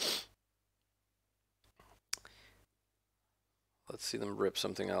 Let's see them rip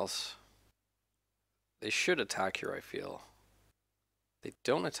something else. They should attack here, I feel. They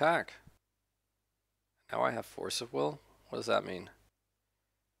don't attack. Now I have Force of Will? What does that mean?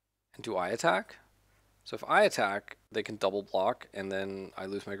 And do I attack? So if I attack, they can double block, and then I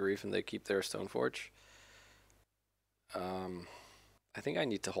lose my grief and they keep their Stoneforge. I think I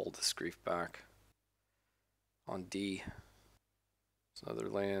need to hold this grief back. On D. It's another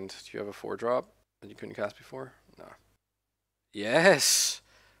land. Do you have a 4-drop that you couldn't cast before? No. Yes!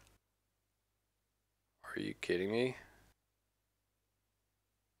 Are you kidding me?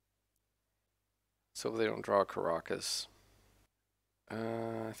 So they don't draw Caracas.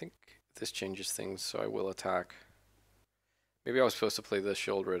 I think this changes things, so I will attack. Maybe I was supposed to play the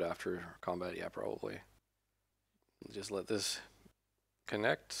Sheoldred after combat. Yeah, probably. Just let this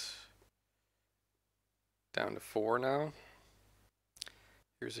connect. Down to 4 now.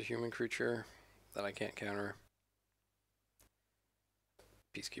 Here's a human creature that I can't counter.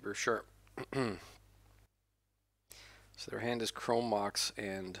 Peacekeeper, sure. So their hand is Chrome Mox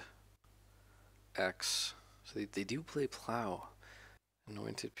and X. So they do play Plow.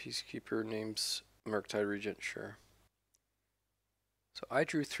 Anointed Peacekeeper names Murktide Regent, sure. So I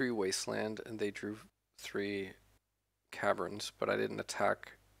drew 3 Wasteland and they drew 3 Caverns, but I didn't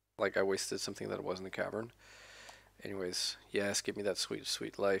attack. Like I wasted something that wasn't a cavern. Anyways, yes, give me that sweet,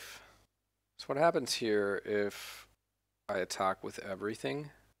 sweet life. So what happens here if I attack with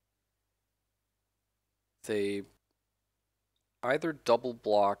everything? They either double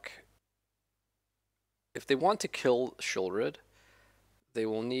block. If they want to kill Sheoldred, they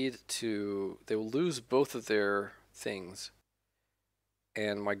will lose both of their things,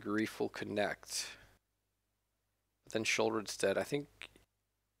 and my grief will connect. But then Sheoldred's dead. I think,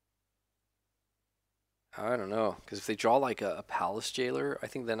 I don't know, because if they draw like a Palace Jailer, I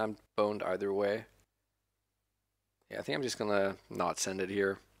think then I'm boned either way. Yeah, I think I'm just gonna not send it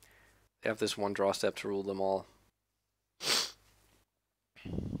here. They have this 1 draw step to rule them all.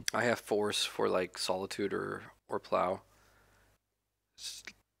 I have Force for like Solitude or Plow.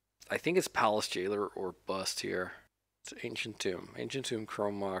 I think it's Palace Jailer or Bust here. It's Ancient Tomb. Ancient Tomb,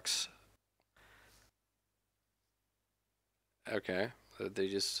 Chrome Mox. Okay, they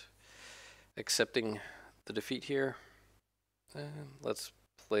just accepting the defeat here. Let's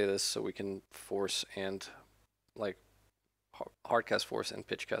play this so we can Force and like Hardcast Force and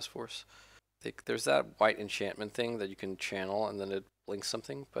Pitchcast Force. There's that white enchantment thing that you can channel and then it blinks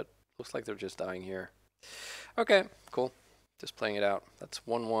something, but looks like they're just dying here. Okay, cool. Just playing it out. That's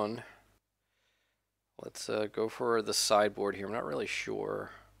 1-1. Let's go for the sideboard here. I'm not really sure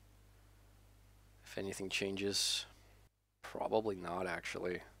if anything changes. Probably not,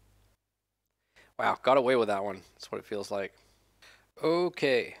 actually. Wow, got away with that one. That's what it feels like.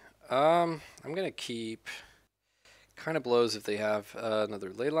 Okay, I'm gonna keep. Kind of blows if they have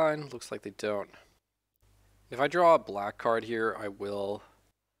another Leyline. Looks like they don't. If I draw a black card here, I will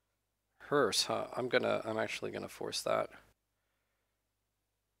Hearse, huh? I'm actually gonna force that.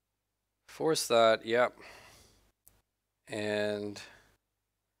 Force that, yep. And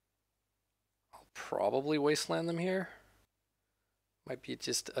I'll probably Wasteland them here. Might be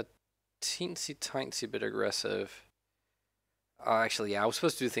just a teensy bit aggressive. Actually, yeah, I was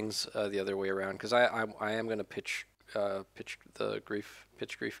supposed to do things the other way around because I am gonna pitch the grief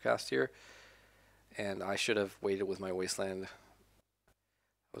cast here, and I should have waited with my Wasteland.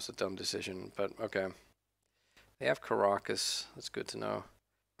 That was a dumb decision, but okay. They have Caracas. That's good to know.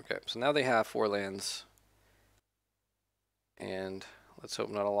 Okay, so now they have 4 lands, and let's hope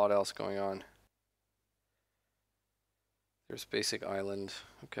not a lot else going on. There's basic island.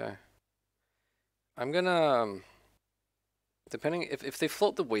 Okay. I'm gonna depending if they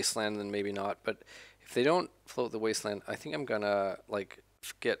float the Wasteland, then maybe not, but if they don't float the Wasteland, I think I'm gonna like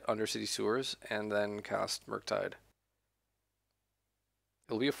get Undercity Sewers and then cast Murktide.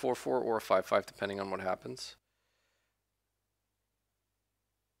 It'll be a 4/4 or a 5/5 depending on what happens.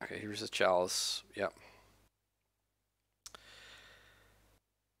 Okay, here's a Chalice. Yep.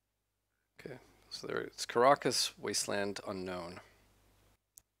 Okay, so there it's Caracas, Wasteland, Unknown.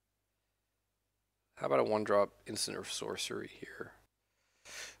 How about a 1-drop instant or sorcery here?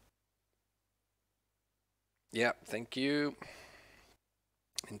 Yeah, thank you.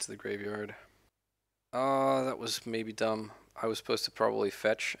 Into the graveyard. That was maybe dumb. I was supposed to probably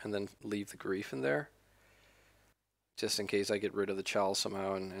fetch and then leave the grief in there. Just in case I get rid of the Chalice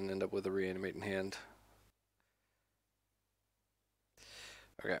somehow and end up with a reanimate in hand.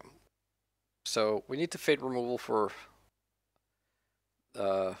 Okay. So we need to fate removal for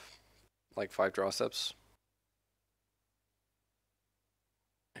like 5 draw steps.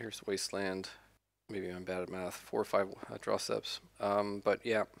 Here's Wasteland. Maybe I'm bad at math. 4 or 5 draw steps. But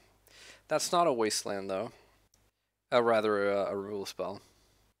yeah, that's not a Wasteland though. Rather a removal spell.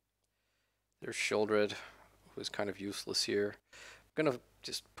 There's Sheoldred, who's kind of useless here. I'm gonna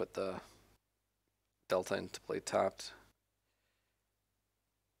just put the Delta into play tapped.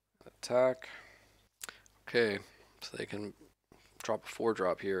 Attack. Okay, so they can drop a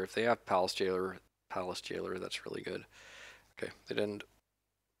 4-drop here. If they have Palace Jailer, that's really good. Okay, they didn't.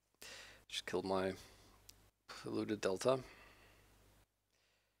 Just killed my polluted Delta,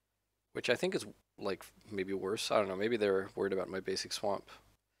 which I think is like maybe worse. I don't know. Maybe they're worried about my basic swamp.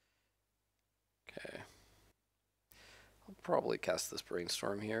 Okay, I'll probably cast this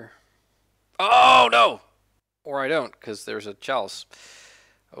Brainstorm here. Oh no! Or I don't, because there's a chalice.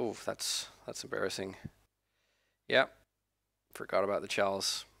 Oh, that's embarrassing. Yep, forgot about the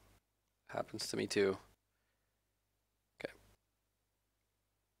chalice. Happens to me too. Okay.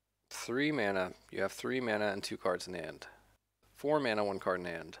 3 mana. You have 3 mana and 2 cards in hand. 4 mana, 1 card in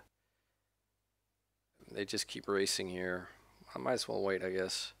hand. They just keep racing here. I might as well wait, I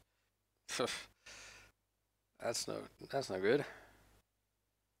guess. That's no good.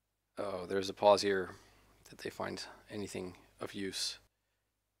 Oh, there's a pause here. Did they find anything of use?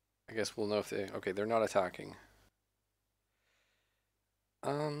 I guess we'll know if they... Okay, they're not attacking.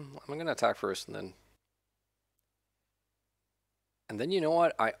 I'm gonna attack first and then... And then you know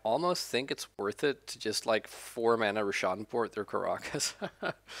what? I almost think it's worth it to just like 4 mana Rishadan Port their Karakas.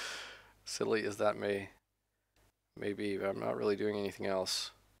 Silly as that may be, but I'm not really doing anything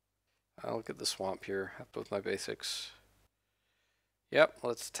else. I'll look at the swamp here. Have both my basics. Yep,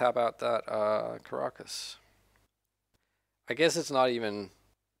 let's tap out that Karakas. I guess it's not even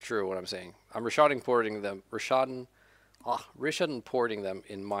true what I'm saying. I'm Rishadan porting them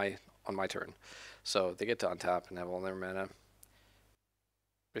on my turn. So they get to untap and have all their mana.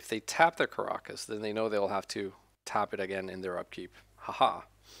 If they tap their Karakas, then they know they'll have to tap it again in their upkeep. Haha.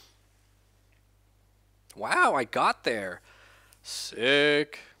 Wow, I got there.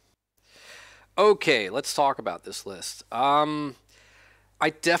 Sick. Okay, let's talk about this list. I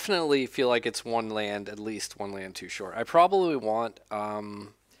definitely feel like it's one land, at least one land too short. I probably want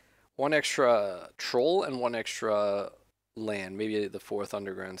 1 extra troll and 1 extra land, maybe the 4th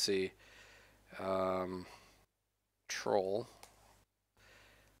Underground Sea. Troll.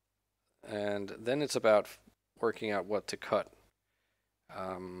 And then it's about working out what to cut.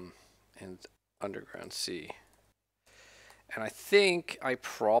 And Underground Sea. And I think I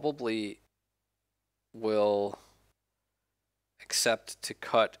probably will accept to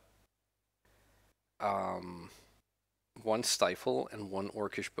cut 1 Stifle and 1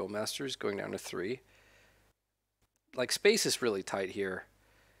 Orcish Bowmasters, going down to 3. Like, space is really tight here.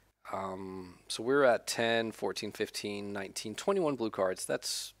 So we're at 10, 14, 15, 19, 21 blue cards.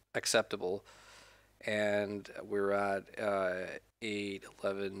 That's acceptable. And we're at 8,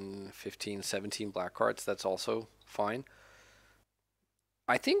 11, 15, 17 black cards. That's also fine.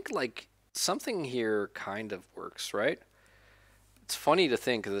 I think, like, something here kind of works, right? It's funny to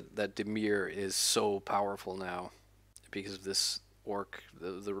think that Dimir is so powerful now because of this orc,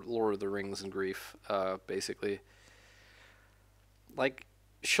 the Lord of the Rings and grief, basically. Like,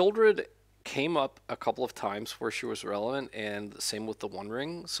 Sheoldred came up a couple of times where she was relevant, and the same with the One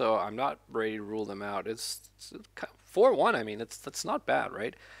Ring, so I'm not ready to rule them out. It's 4-1, I mean, that's not bad,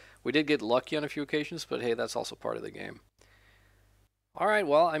 right? We did get lucky on a few occasions, but hey, that's also part of the game. Alright,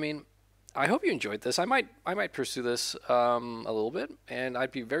 well, I mean, I hope you enjoyed this. I might pursue this a little bit, and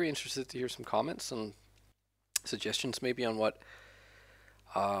I'd be very interested to hear some comments and suggestions maybe on what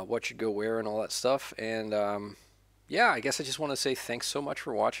should go where and all that stuff. And yeah, I guess I just want to say thanks so much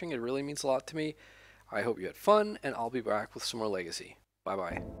for watching. It really means a lot to me. I hope you had fun, and I'll be back with some more Legacy.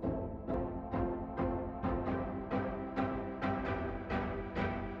 Bye-bye.